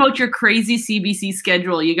 tell us about your crazy CBC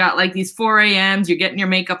schedule. You got like these 4 a.m.s, you're getting your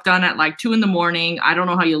makeup done at like 2 a.m. I don't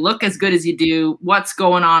know how you look as good as you do. What's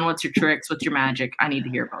going on? What's your tricks? What's your magic? I need to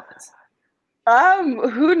hear about this.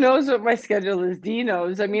 Who knows what my schedule is? Dee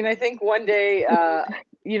knows. I mean, I think one day,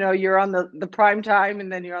 you know, you're on the prime time,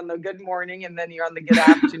 and then you're on the good morning, and then you're on the good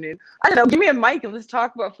afternoon. I don't know. Give me a mic and let's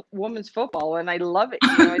talk about women's football, and I love it.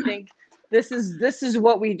 You know, I think this is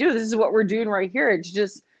what we do. This is what we're doing right here. It's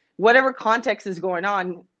just whatever context is going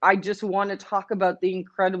on. I just want to talk about the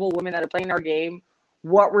incredible women that are playing our game,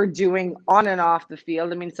 what we're doing on and off the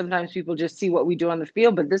field. I mean, sometimes people just see what we do on the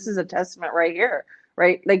field, but this is a testament right here.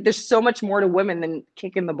 Right? Like, there's so much more to women than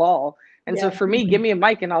kicking the ball. And so for me, give me a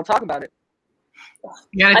mic and I'll talk about it.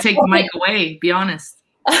 You got to take the mic away. Be honest.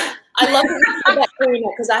 I love that, Karina,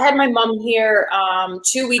 because I had my mom here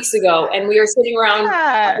 2 weeks ago, and we were sitting around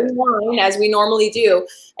wine as we normally do.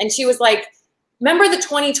 And she was like, remember the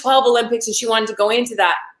 2012 Olympics? And she wanted to go into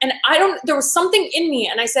that. And there was something in me.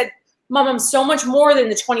 And I said, Mom, I'm so much more than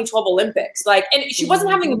the 2012 Olympics. Like, and she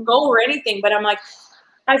wasn't having a go or anything, but I'm like,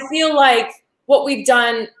 I feel like what we've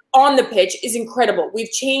done on the pitch is incredible.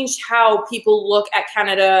 We've changed how people look at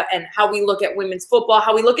Canada and how we look at women's football,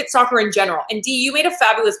 how we look at soccer in general. And Dee, you made a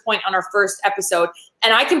fabulous point on our first episode,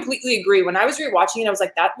 and I completely agree. When I was rewatching it, I was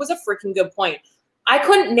like, that was a freaking good point. I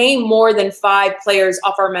couldn't name more than 5 players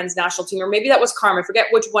off our men's national team, or maybe that was Carm. I forget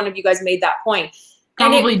which one of you guys made that point.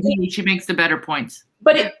 Probably Dee. She makes the better points.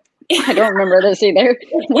 But I don't remember this either.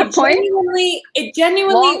 What point? It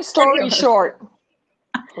genuinely. Long story short.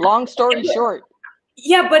 Long story short.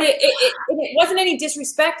 Yeah, but it wasn't any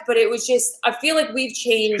disrespect, but it was just, I feel like we've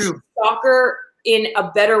changed soccer in a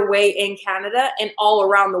better way in Canada and all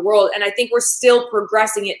around the world. And I think we're still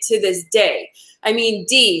progressing it to this day. I mean,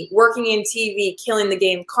 Dee, working in TV, killing the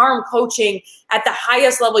game. Carm, coaching at the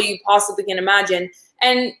highest level you possibly can imagine.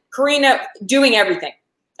 And Karina, doing everything.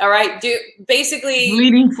 All right. Basically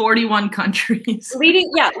leading 41 countries.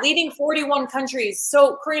 Leading 41 countries.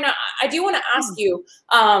 So Karina, I do want to ask you,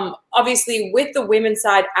 obviously with the women's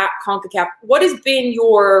side at CONCACAF, what has been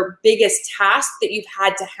your biggest task that you've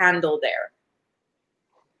had to handle there?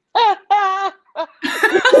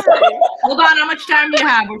 Hold on, how much time do you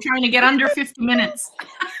have? We're trying to get under 50 minutes.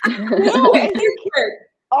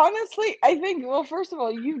 Honestly, I think, well, first of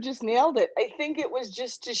all, you just nailed it. I think it was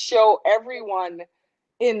just to show everyone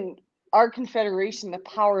in our confederation the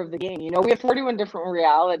power of the game. You know, we have 41 different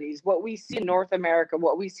realities. What we see in North America,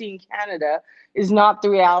 what we see in Canada is not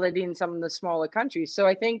the reality in some of the smaller countries. So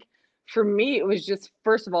I think for me, it was just,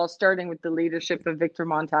 first of all, starting with the leadership of Victor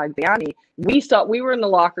Montagliani. We were in the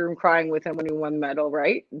locker room crying with him when he won the medal,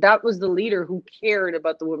 right? That was the leader who cared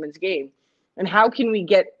about the women's game. And how can we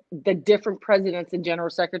get the different presidents and general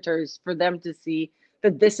secretaries for them to see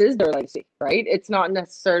that this is their legacy, right? It's not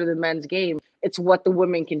necessarily the men's game. It's what the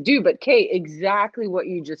women can do. But Kate, exactly what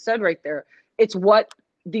you just said right there. It's what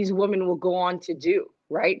these women will go on to do,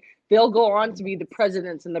 right? They'll go on to be the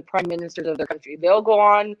presidents and the prime ministers of their country. They'll go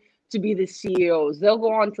on to be the CEOs. They'll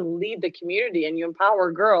go on to lead the community. And you empower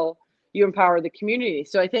a girl, you empower the community.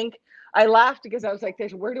 So I think I laughed because I was like,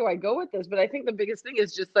 where do I go with this? But I think the biggest thing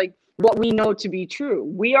is just like what we know to be true.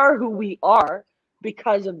 We are who we are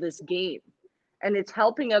because of this game. And it's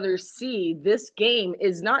helping others see this game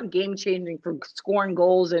is not game changing for scoring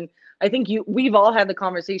goals. And I think we've all had the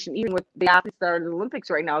conversation, even with the athletes that are in the Olympics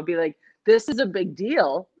right now, it'd be like, this is a big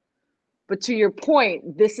deal. But to your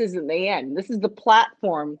point, this isn't the end. This is the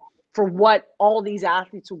platform for what all these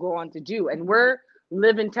athletes will go on to do. And we're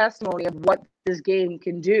living testimony of what this game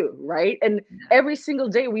can do, right? And every single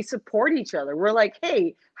day we support each other. We're like,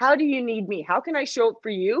 hey, how do you need me? How can I show up for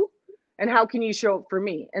you? And how can you show up for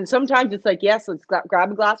me? And sometimes it's like, yes, let's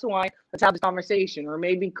grab a glass of wine. Let's have this conversation. Or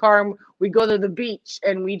maybe Carm, we go to the beach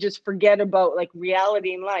and we just forget about like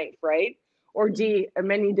reality in life, right? Or D, in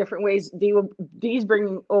many different ways, D's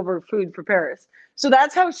bringing over food for Paris. So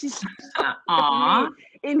that's how she's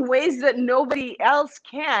in ways that nobody else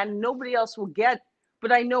can, nobody else will get.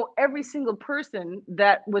 But I know every single person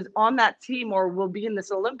that was on that team or will be in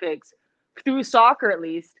this Olympics, through soccer at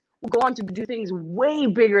least, will go on to do things way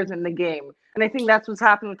bigger than the game. And I think that's what's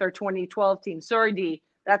happened with our 2012 team. Sorry, D,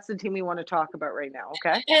 that's the team we want to talk about right now,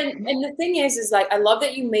 okay? And the thing is like, I love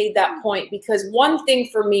that you made that point, because one thing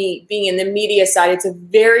for me being in the media side, it's a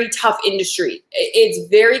very tough industry. It's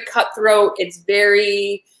very cutthroat. It's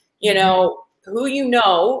very, you know, who you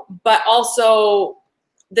know, but also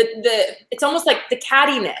it's almost like the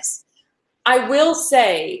cattiness. I will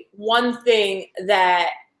say one thing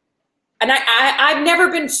that, and I've never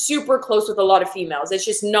been super close with a lot of females. It's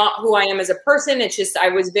just not who I am as a person. It's just, I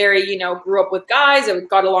was very, you know, grew up with guys. I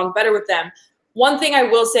got along better with them. One thing I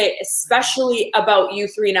will say, especially about you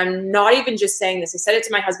three, and I'm not even just saying this, I said it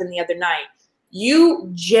to my husband the other night, you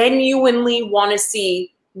genuinely want to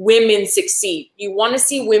see women succeed. You want to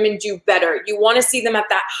see women do better. You want to see them at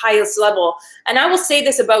that highest level. And I will say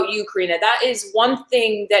this about you, Karina, that is one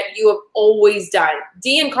thing that you have always done.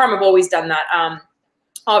 Dee and Carm have always done that.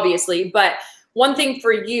 Obviously, but one thing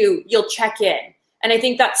for you, you'll check in. And I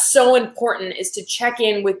think that's so important, is to check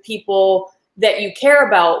in with people that you care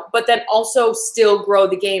about, but then also still grow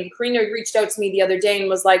the game. Karina reached out to me the other day and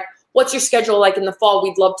was like, what's your schedule like in the fall?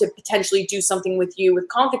 We'd love to potentially do something with you with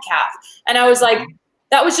CONCACAF. And I was like,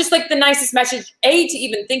 that was just like the nicest message, to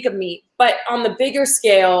even think of me, but on the bigger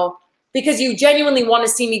scale, because you genuinely want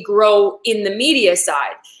to see me grow in the media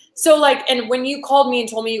side. So like, and when you called me and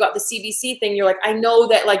told me you got the CBC thing, you're like, I know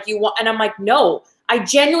that like you want, and I'm like, no, I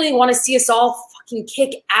genuinely want to see us all fucking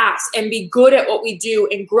kick ass and be good at what we do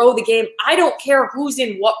and grow the game. I don't care who's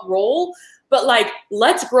in what role, but like,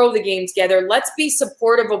 let's grow the game together. Let's be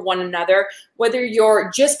supportive of one another. Whether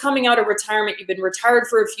you're just coming out of retirement, you've been retired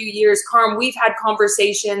for a few years. Carm, we've had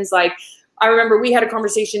conversations. Like, I remember we had a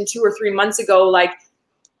conversation 2 or 3 months ago, like,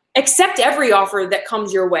 accept every offer that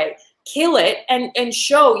comes your way. Kill it and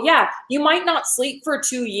show, yeah, you might not sleep for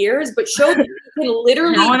 2 years, but show that we can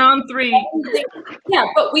literally going on 3. Yeah,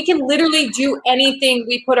 but we can literally do anything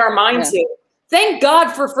we put our mind to. Thank God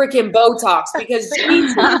for freaking Botox, because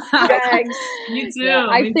Jesus, Me too. Yeah,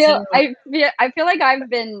 I feel like I've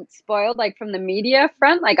been spoiled, like from the media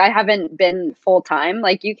front. Like I haven't been full time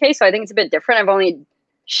like UK, so I think it's a bit different. I've only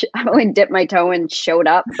dipped my toe and showed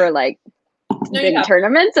up for like big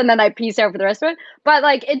tournaments, and then I piece out for the rest of it. But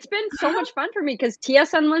like, it's been so much fun for me because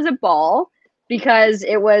TSN was a ball, because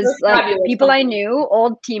it was like people I knew,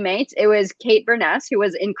 old teammates. It was Kate Burness, who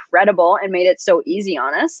was incredible and made it so easy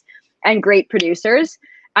on us, and great producers.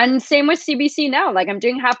 And same with CBC now. Like I'm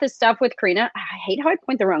doing half this stuff with Karina. I hate how I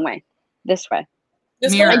point the wrong way. This way.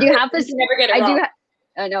 I do half this. Never get it wrong.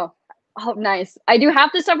 I know. Oh, nice. I do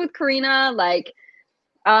half the stuff with Karina. Like,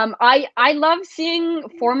 I love seeing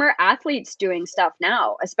former athletes doing stuff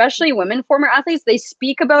now, especially women former athletes. They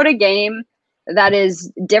speak about a game that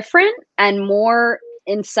is different and more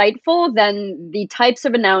insightful than the types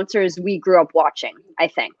of announcers we grew up watching, I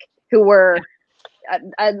think, who were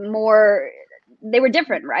they were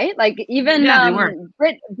different, right? Like even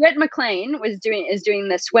Britt McLean is doing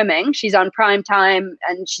the swimming. She's on prime time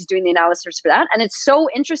and she's doing the analysis for that. And it's so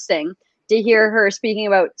interesting to hear her speaking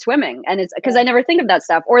about swimming, and it's because I never think of that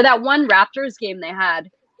stuff. Or that one Raptors game they had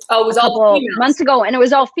it was all months ago, and it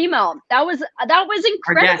was all female. That was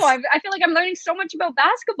incredible. I feel like I'm learning so much about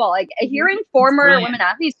basketball. Like hearing former women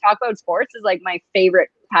athletes talk about sports is like my favorite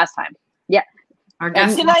pastime. Yeah. Our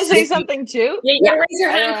guest Can I say something too? Yeah, you gotta raise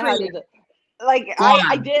your I don't know hand, how Karina. to like Go I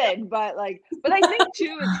on. did, but I think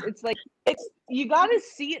too it's like it's you got to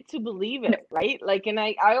see it to believe it, right? Like, and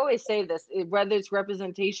I always say this, whether it's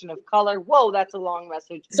representation of color. Whoa, that's a long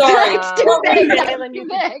message. Sorry. It's too big. Kaylin, Too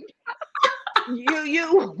big.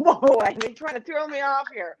 whoa, you're trying to throw me off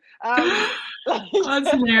here. That's I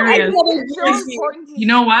hilarious. think it's so important to You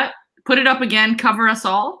know what? Put it up again. Cover us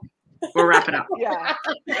all. We'll wrap it up.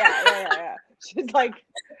 yeah. She's like,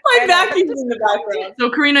 My vacuum's in the background. So,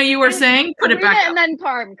 Karina, you were saying, put it Karina back and up. then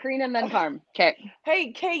Carm. Karina and then Carm. Okay.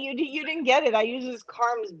 hey, Kay, you didn't get it. I use this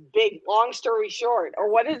Carm's big, long story short.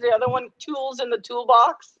 Or what is the other one? Tools in the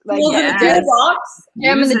toolbox? Like, Tools in the Yes. toolbox.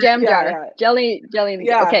 Jam in Use the it. jam Yeah, jar. yeah. Jelly in the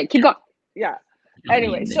Yeah. Okay, keep going. Yeah.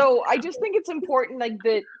 Anyway, so I just think it's important, like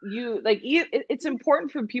that it's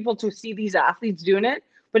important for people to see these athletes doing it,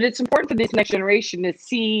 but it's important for this next generation to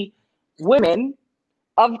see women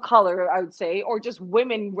of color, I would say, or just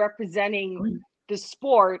women representing the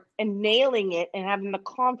sport and nailing it and having the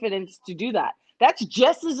confidence to do that. That's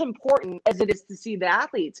just as important as it is to see the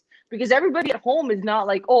athletes, because everybody at home is not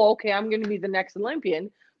like, oh, okay, I'm going to be the next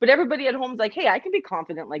Olympian, but everybody at home is like, hey, I can be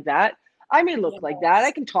confident like that. I may look like that.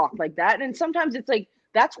 I can talk like that. And sometimes it's like,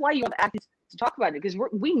 that's why you want athletes to talk about it, because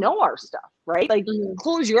we know our stuff, right? Like,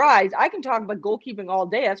 close your eyes. I can talk about goalkeeping all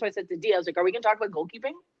day. That's why I said to Dee, I was like, are we going to talk about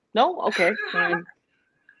goalkeeping? No? Okay. Fine.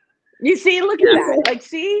 You see, look at that. Like,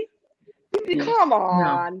 see? Come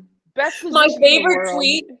on. Best My position in the favorite world.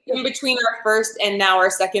 tweet in between our first and now our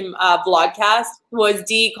second vlogcast was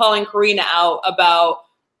Dee calling Karina out about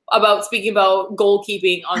speaking about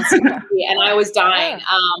goalkeeping on CTV, and I was dying.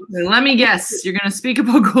 Let me guess. You're going to speak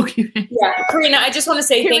about goalkeeping. Yeah, Karina, I just want to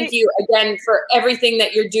say thank you again for everything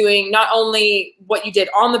that you're doing, not only what you did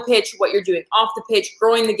on the pitch, what you're doing off the pitch,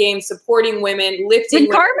 growing the game, supporting women, lifting Did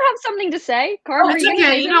women. Carm have something to say? Carm, It's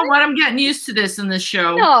okay. You know what? I'm getting used to this in this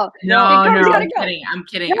show. No. Carm's gotta go. I'm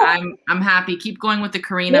kidding. No. I'm happy. Keep going with the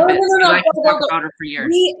Karina No, bits. no, I can talk go. about her for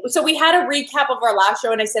years. So we had a recap of our last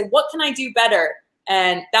show, and I said, what can I do better?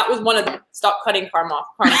 And that was one of them. Stop cutting Carm off.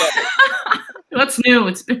 Carm What's new?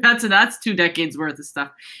 That's 2 decades worth of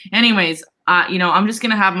stuff. Anyways, I'm just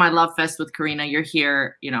gonna have my love fest with Karina. You're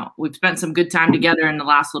here. We've spent some good time together in the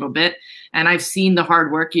last little bit, and I've seen the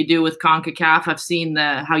hard work you do with CONCACAF. I've seen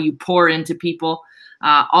how you pour into people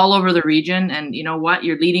all over the region, and you know what?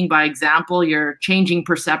 You're leading by example. You're changing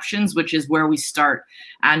perceptions, which is where we start,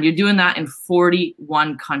 and you're doing that in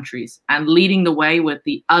 41 countries and leading the way with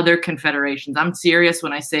the other confederations. I'm serious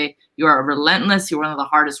when I say you are relentless. You're one of the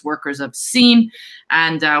hardest workers I've seen,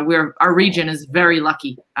 and our region is very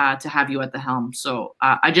lucky to have you at the helm. So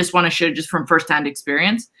I just want to share, just from firsthand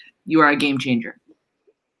experience, you are a game changer.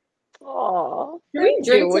 Oh, thank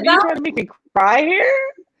you. What are you trying to make me cry here?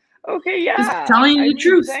 Okay, yeah. Just telling you the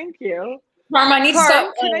truth. Thank you. Carm, I need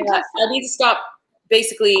Carm, I need to stop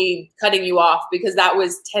basically cutting you off, because that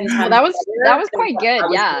was 10 times. Well, that was quite good.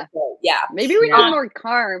 Yeah. Yeah. Maybe we need more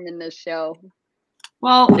Carm in this show.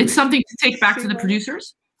 Well, it's something to take back to the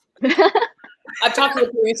producers. I've talked to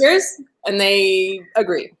the producers and they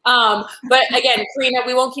agree. But again, Karina,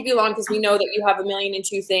 we won't keep you long because we know that you have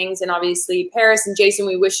 1,000,002 things. And obviously, Paris and Jason,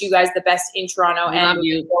 we wish you guys the best in Toronto and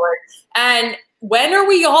moving forward. And when are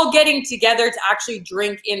we all getting together to actually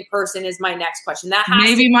drink in person is my next question. That has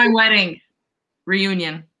maybe my wedding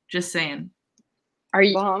reunion. Just saying. Are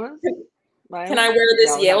you Bahamas? Can I wear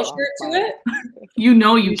this Yale shirt to it? You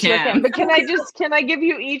know you sure can. But can I give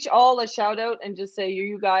you each all a shout out and just say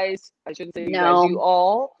you guys, I shouldn't say you No. guys, you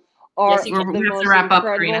all are Yes, you the can. We have most to wrap up,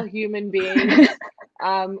 incredible Karina. human beings.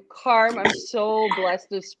 Carm, I'm so blessed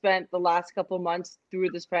to have spent the last couple of months through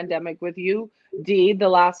this pandemic with you. Dee, the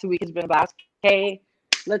last week has been a blast. Hey,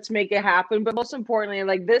 let's make it happen. But most importantly,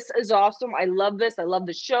 like, this is awesome. I love this. I love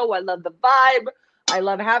the show. I love the vibe. I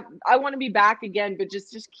want to be back again, but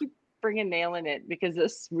just keep friggin' nailing it, because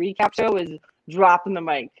this recap show is dropping the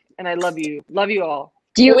mic, and I love you. Love you all.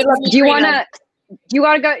 Do you Karina.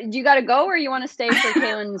 gotta go, or you want to stay for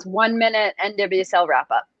Kaylin's 1 minute NWSL wrap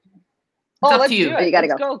up? It's up let's to you. do it. You gotta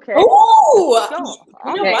Let's go. go, okay. Oh, Let's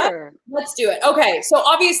go. you know what? Let's do it. Okay, so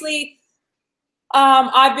obviously,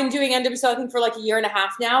 I've been doing NWSL, I think, for like 1.5 years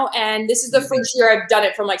now, and this is the first year I've done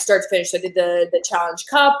it from like start to finish. So I did the Challenge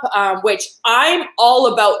Cup, which I'm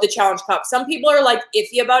all about the Challenge Cup. Some people are like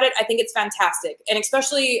iffy about it. I think it's fantastic, and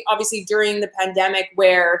especially obviously during the pandemic,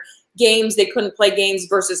 where they couldn't play games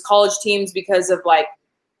versus college teams because of like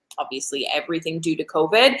obviously everything due to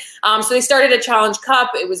COVID. So they started a Challenge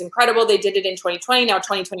Cup. It was incredible. They did it in 2020, now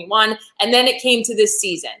 2021, and then it came to this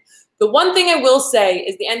season. The one thing I will say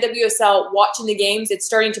is the NWSL, watching the games, it's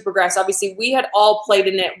starting to progress. Obviously, we had all played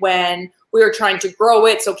in it when We were trying to grow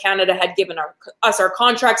it. So Canada had given us our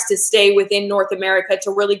contracts to stay within North America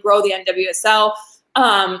to really grow the NWSL,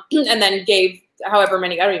 and then gave however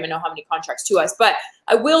many, I don't even know how many contracts to us. But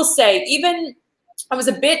I will say, even I was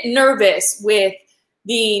a bit nervous with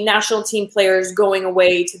the national team players going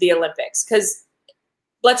away to the Olympics, because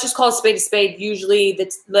let's just call a spade. Usually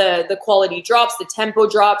the quality drops, the tempo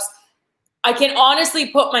drops. I can honestly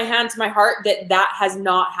put my hand to my heart that that has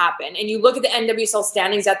not happened. And you look at the NWSL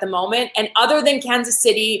standings at the moment, and other than Kansas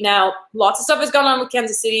City, now lots of stuff has gone on with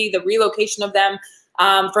Kansas City, the relocation of them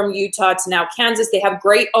from Utah to now Kansas. They have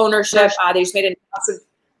great ownership. They just made a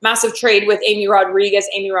massive trade with Amy Rodriguez.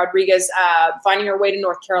 Finding her way to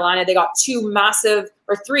North Carolina. They got three massive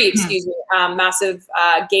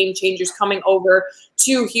game changers coming over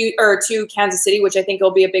to Kansas City, which I think will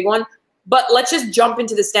be a big one. But let's just jump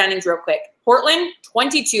into the standings real quick. Portland,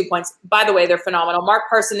 22 points. By the way, they're phenomenal. Mark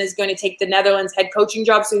Parson is going to take the Netherlands head coaching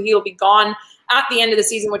job, so he'll be gone at the end of the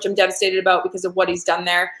season, which I'm devastated about because of what he's done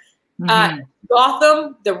there.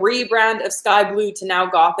 Gotham, the rebrand of Sky Blue to now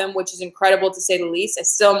Gotham, which is incredible to say the least. I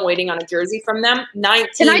still am waiting on a jersey from them. 19.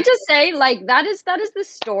 Can I just say, like, that is the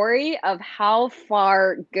story of how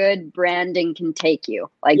far good branding can take you.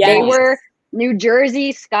 Like, Yes. They were New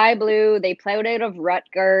Jersey Sky Blue. They played out of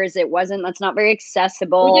Rutgers. That's not very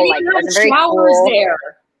accessible. We Like, didn't it even wasn't have very showers cool. there.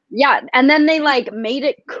 Yeah, and then they like made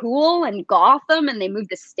it cool in Gotham, and they moved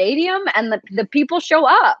the stadium, and the people show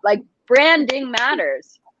up. Like, branding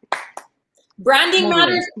matters. Branding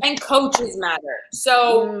matters and coaches matter.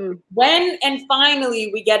 So when and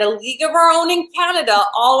finally we get a league of our own in Canada,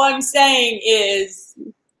 all I'm saying is,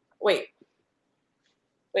 wait,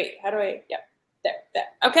 how do I, there.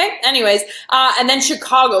 Okay. Anyways, and then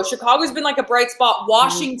Chicago's been like a bright spot.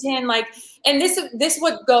 Washington, and this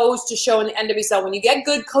what goes to show in the NWSL, when you get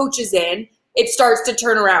good coaches in, it starts to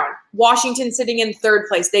turn around. Washington sitting in third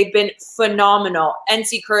place. They've been phenomenal.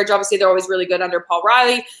 NC Courage, obviously, they're always really good under Paul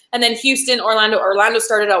Riley. And then Houston, Orlando. Orlando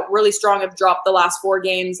started out really strong, have dropped the last 4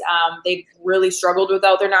 games. They've really struggled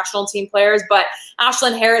without their national team players. But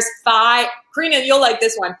Ashlyn Harris, 5. Karina, you'll like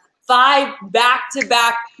this one. 5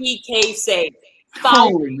 back-to-back PK saves. 5.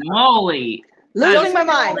 Holy moly. Losing my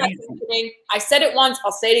mind. I said it once.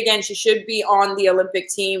 I'll say it again. She should be on the Olympic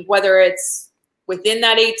team, whether it's within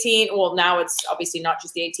that 18. Well, now it's obviously not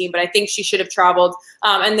just the 18, but I think she should have traveled.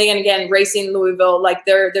 And then again, Racing Louisville, like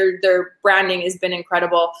their branding has been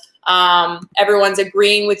incredible. Everyone's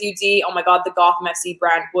agreeing with you, D. Oh my God, the Gotham FC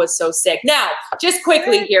brand was so sick. Now, just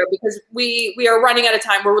quickly here, because we are running out of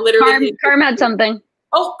time. We're literally Carm had something.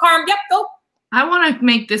 Oh, Carm, yep, go. I want to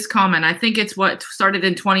make this comment. I think it's what started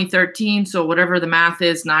in 2013. So whatever the math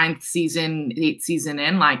is, 9th season, 8th season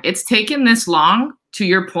in, like it's taken this long, to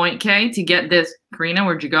your point, Kay, to get this. Karina,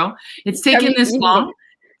 where'd you go? It's taken this long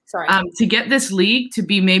to get this league to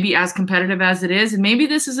be maybe as competitive as it is. And maybe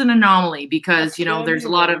this is an anomaly because, there's a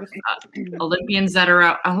lot of Olympians that are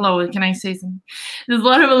out. Hello, can I say something? There's a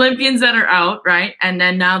lot of Olympians that are out, right? And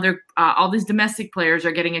then now they're all these domestic players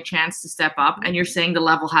are getting a chance to step up, and you're saying the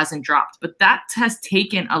level hasn't dropped. But that has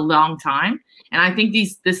taken a long time. And I think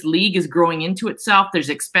this league is growing into itself. There's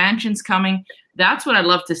expansions coming. That's what I'd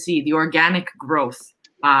love to see, the organic growth.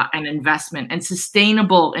 And investment and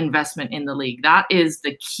sustainable investment in the league. That is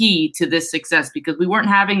the key to this success, because we weren't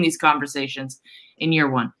having these conversations in year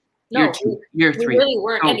 1, year 2, year 3. We really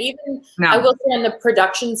weren't. And even, I will say on the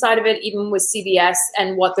production side of it, even with CBS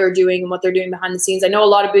and what they're doing behind the scenes, I know a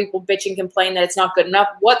lot of people bitch and complain that it's not good enough.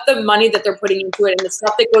 What the money that they're putting into it and the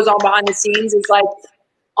stuff that goes on behind the scenes is like,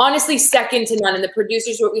 honestly, second to none. And the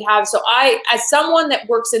producers, what we have. So as someone that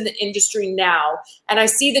works in the industry now, and I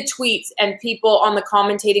see the tweets and people on the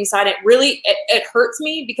commentating side, it hurts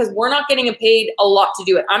me because we're not getting paid a lot to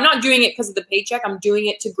do it. I'm not doing it because of the paycheck. I'm doing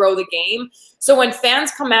it to grow the game. So when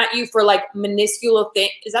fans come at you for like minuscule thing,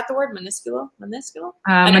 is that the word minuscule?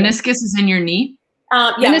 Meniscus is in your knee.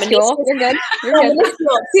 Yeah, minuscule. You're good. You're good.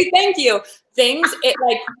 See, thank you.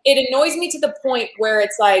 It annoys me to the point where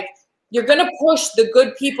it's like, you're going to push the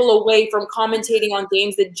good people away from commentating on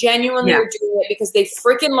games that genuinely are doing it because they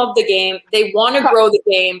freaking love the game. They want to grow the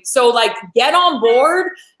game. So, get on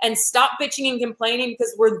board and stop bitching and complaining,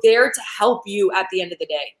 because we're there to help you at the end of the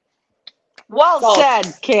day. Well said,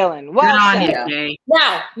 Kaylin. Well said.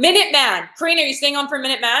 Now, Minute Man. Karina, are you staying on for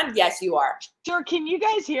Minute Man? Yes, you are. Sure. Can you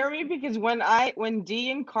guys hear me? Because when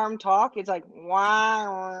D and Carm talk, it's like,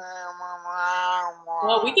 wow.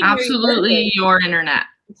 Well, we can absolutely hear your internet.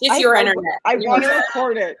 Just your internet. I want to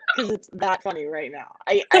record it because it's that funny right now.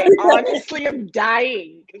 I honestly am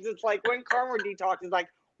dying because it's like when Carm or D talks, it's like,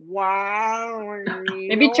 wow.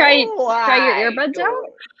 Maybe try your earbuds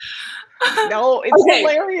out. No, it's Okay.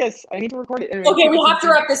 hilarious. I need to record it. Anyway, Okay, we'll have to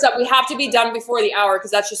wrap this up. We have to be done before the hour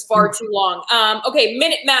because that's just far too long. Okay,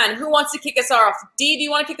 Minuteman, who wants to kick us off? Dee, do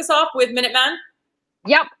you want to kick us off with Minuteman?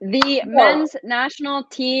 Yep, the men's national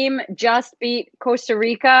team just beat Costa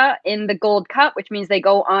Rica in the Gold Cup, which means they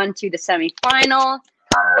go on to the semifinal.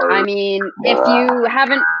 I mean, if you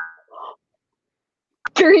haven't,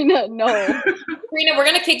 Karina, no. Karina, we're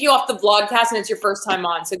gonna kick you off the vlogcast, and it's your first time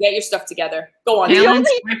on, so get your stuff together. Go on. Kaylin,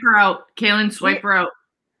 swipe her out. Kaylin, swipe her out.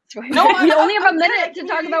 No, we only have a minute to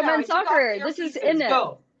talk about men's soccer. This is in it.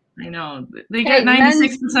 Go. I know they get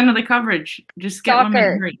 96% of the coverage. Just get them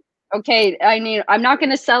in hurry. Okay, I'm not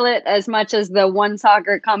going to sell it as much as the One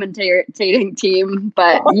Soccer commentating team,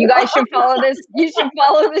 but you guys should follow this. You should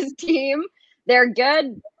follow this team. They're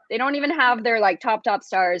good. They don't even have their like top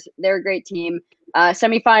stars. They're a great team.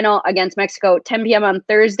 Semifinal against Mexico, 10 p.m. on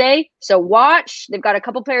Thursday. So watch. They've got a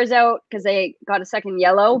couple players out because they got a second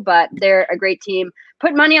yellow, but they're a great team.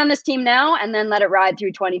 Put money on this team now and then let it ride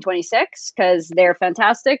through 2026 because they're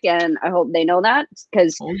fantastic. And I hope they know that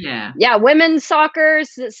because, women's soccer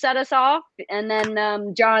set us off. And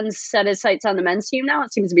then John's set his sights on the men's team now.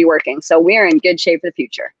 It seems to be working. So we're in good shape for the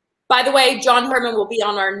future. By the way, John Herman will be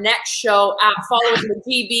on our next show following the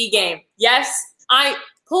GB game. Yes, I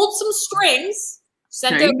pulled some strings.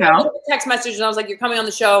 Sent a text message and I was like, you're coming on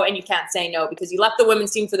the show and you can't say no because you left the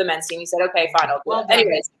women's team for the men's team. He said, okay, fine, I'll do it.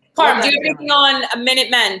 Anyways, Carm, do you have anything on a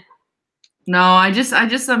Minutemen? No, I just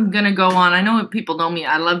I'm gonna go on. I know people know me.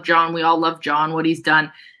 I love John. We all love John, what he's done.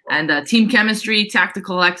 And team chemistry,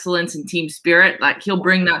 tactical excellence, and team spirit, like he'll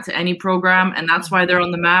bring that to any program. And that's why they're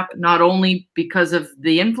on the map, not only because of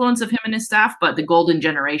the influence of him and his staff, but the golden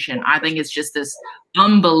generation. I think it's just this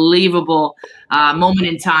unbelievable moment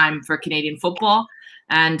in time for Canadian football.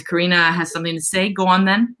 And Karina has something to say. Go on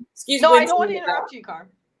then. Excuse me. No, I don't want to interrupt you, Carm.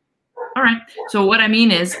 All right. So what I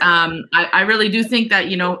mean is I really do think that,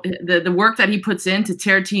 you know, the work that he puts in to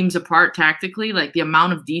tear teams apart tactically, like the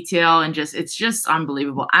amount of detail and it's just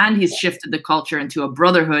unbelievable. And he's shifted the culture into a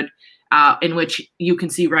brotherhood in which you can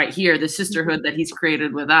see right here, the sisterhood that he's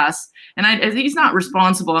created with us. And he's not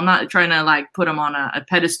responsible. I'm not trying to like put him on a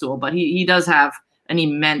pedestal, but he does have an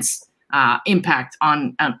immense impact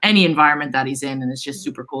on any environment that he's in. And it's just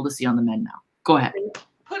super cool to see on the men now. Go ahead.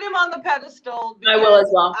 Put him on the pedestal. I will as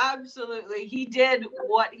well. Absolutely. He did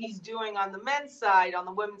what he's doing on the men's side, on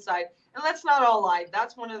the women's side. And let's not all lie.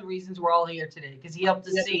 That's one of the reasons we're all here today, because he helped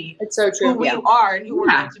us see it's so true. who we are and who we're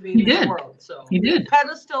going to be in the world. So he did.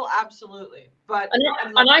 Pedestal, absolutely. But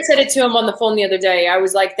and I said it to him on the phone the other day. I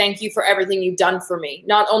was like, thank you for everything you've done for me,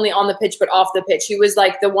 not only on the pitch, but off the pitch. He was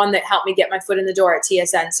like the one that helped me get my foot in the door at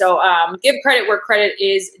TSN. So give credit where credit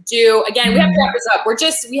is due. Again, we have to wrap this up.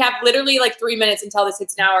 We have literally like 3 minutes until this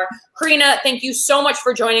hits an hour. Karina, thank you so much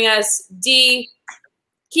for joining us. Dee,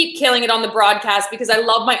 keep killing it on the broadcast because I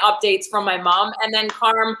love my updates from my mom. And then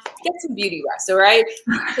Carm, get some beauty rest, all right?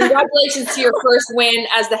 Congratulations to your first win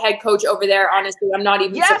as the head coach over there. Honestly, I'm not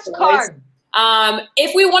even surprised. Carm.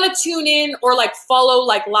 If we want to tune in or like follow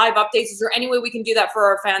like live updates, is there any way we can do that for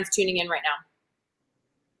our fans tuning in right now?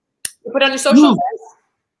 You put on your socials.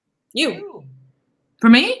 You. For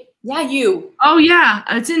me? Yeah, you. Oh yeah,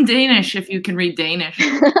 it's in Danish if you can read Danish.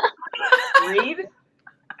 Read?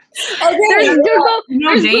 Okay, there's Google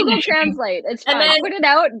Danish. Translate. It's fine. Then, put it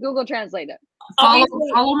out. Google Translate it.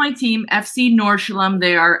 Follow my team, FC Nordsjælland.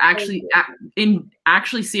 They are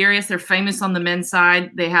actually serious. They're famous on the men's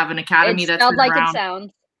side. They have an academy that's spelled like around. It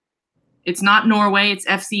sounds. It's not Norway. It's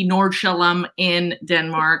FC Nordsjælland in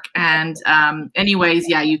Denmark. And anyways,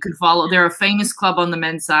 yeah, you can follow. They're a famous club on the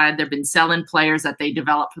men's side. They've been selling players that they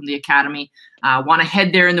developed from the academy. Want to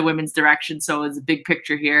head there in the women's direction. So it's a big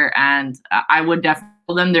picture here. And I would definitely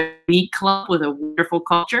tell them they're a unique club with a wonderful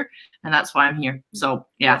culture. And that's why I'm here. So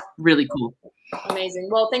yeah, really cool. Amazing.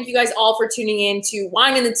 Well, thank you guys all for tuning in to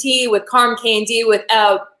Wine and the Tea with Carm K&D with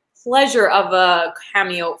a pleasure of a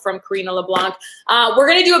cameo from Karina Leblanc. We're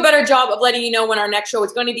going to do a better job of letting you know when our next show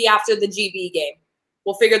is going to be after the GB game.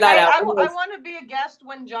 We'll figure that out. I want to be a guest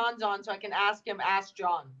when John's on so I can ask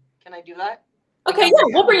John. Can I do that? Okay, yeah,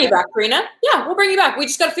 we'll bring you back, Karina. Yeah, we'll bring you back. We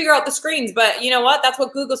just got to figure out the screens, but you know what? That's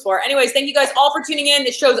what Google's for. Anyways, thank you guys all for tuning in.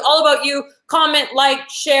 This show's all about you. Comment, like,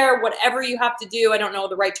 share, whatever you have to do. I don't know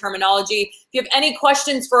the right terminology. If you have any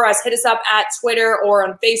questions for us, hit us up at Twitter or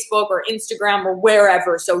on Facebook or Instagram or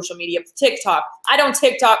wherever social media, TikTok. I don't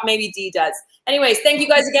TikTok, maybe Dee does. Anyways, thank you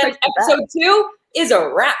guys again. Episode 2 is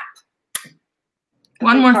a wrap.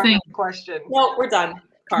 One more thing. Question. No, we're done.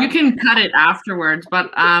 You can cut it afterwards, but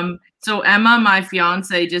so Emma, my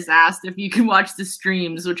fiance, just asked if you can watch the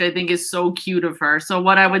streams, which I think is so cute of her. So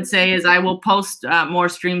what I would say is I will post more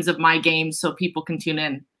streams of my games so people can tune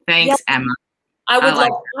in Thanks, Yeah. Emma. I would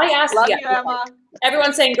like love. I asked. Love Yeah, you, Emma.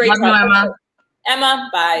 everyone's saying great Love you, job. Emma. Emma,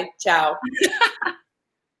 bye. Ciao.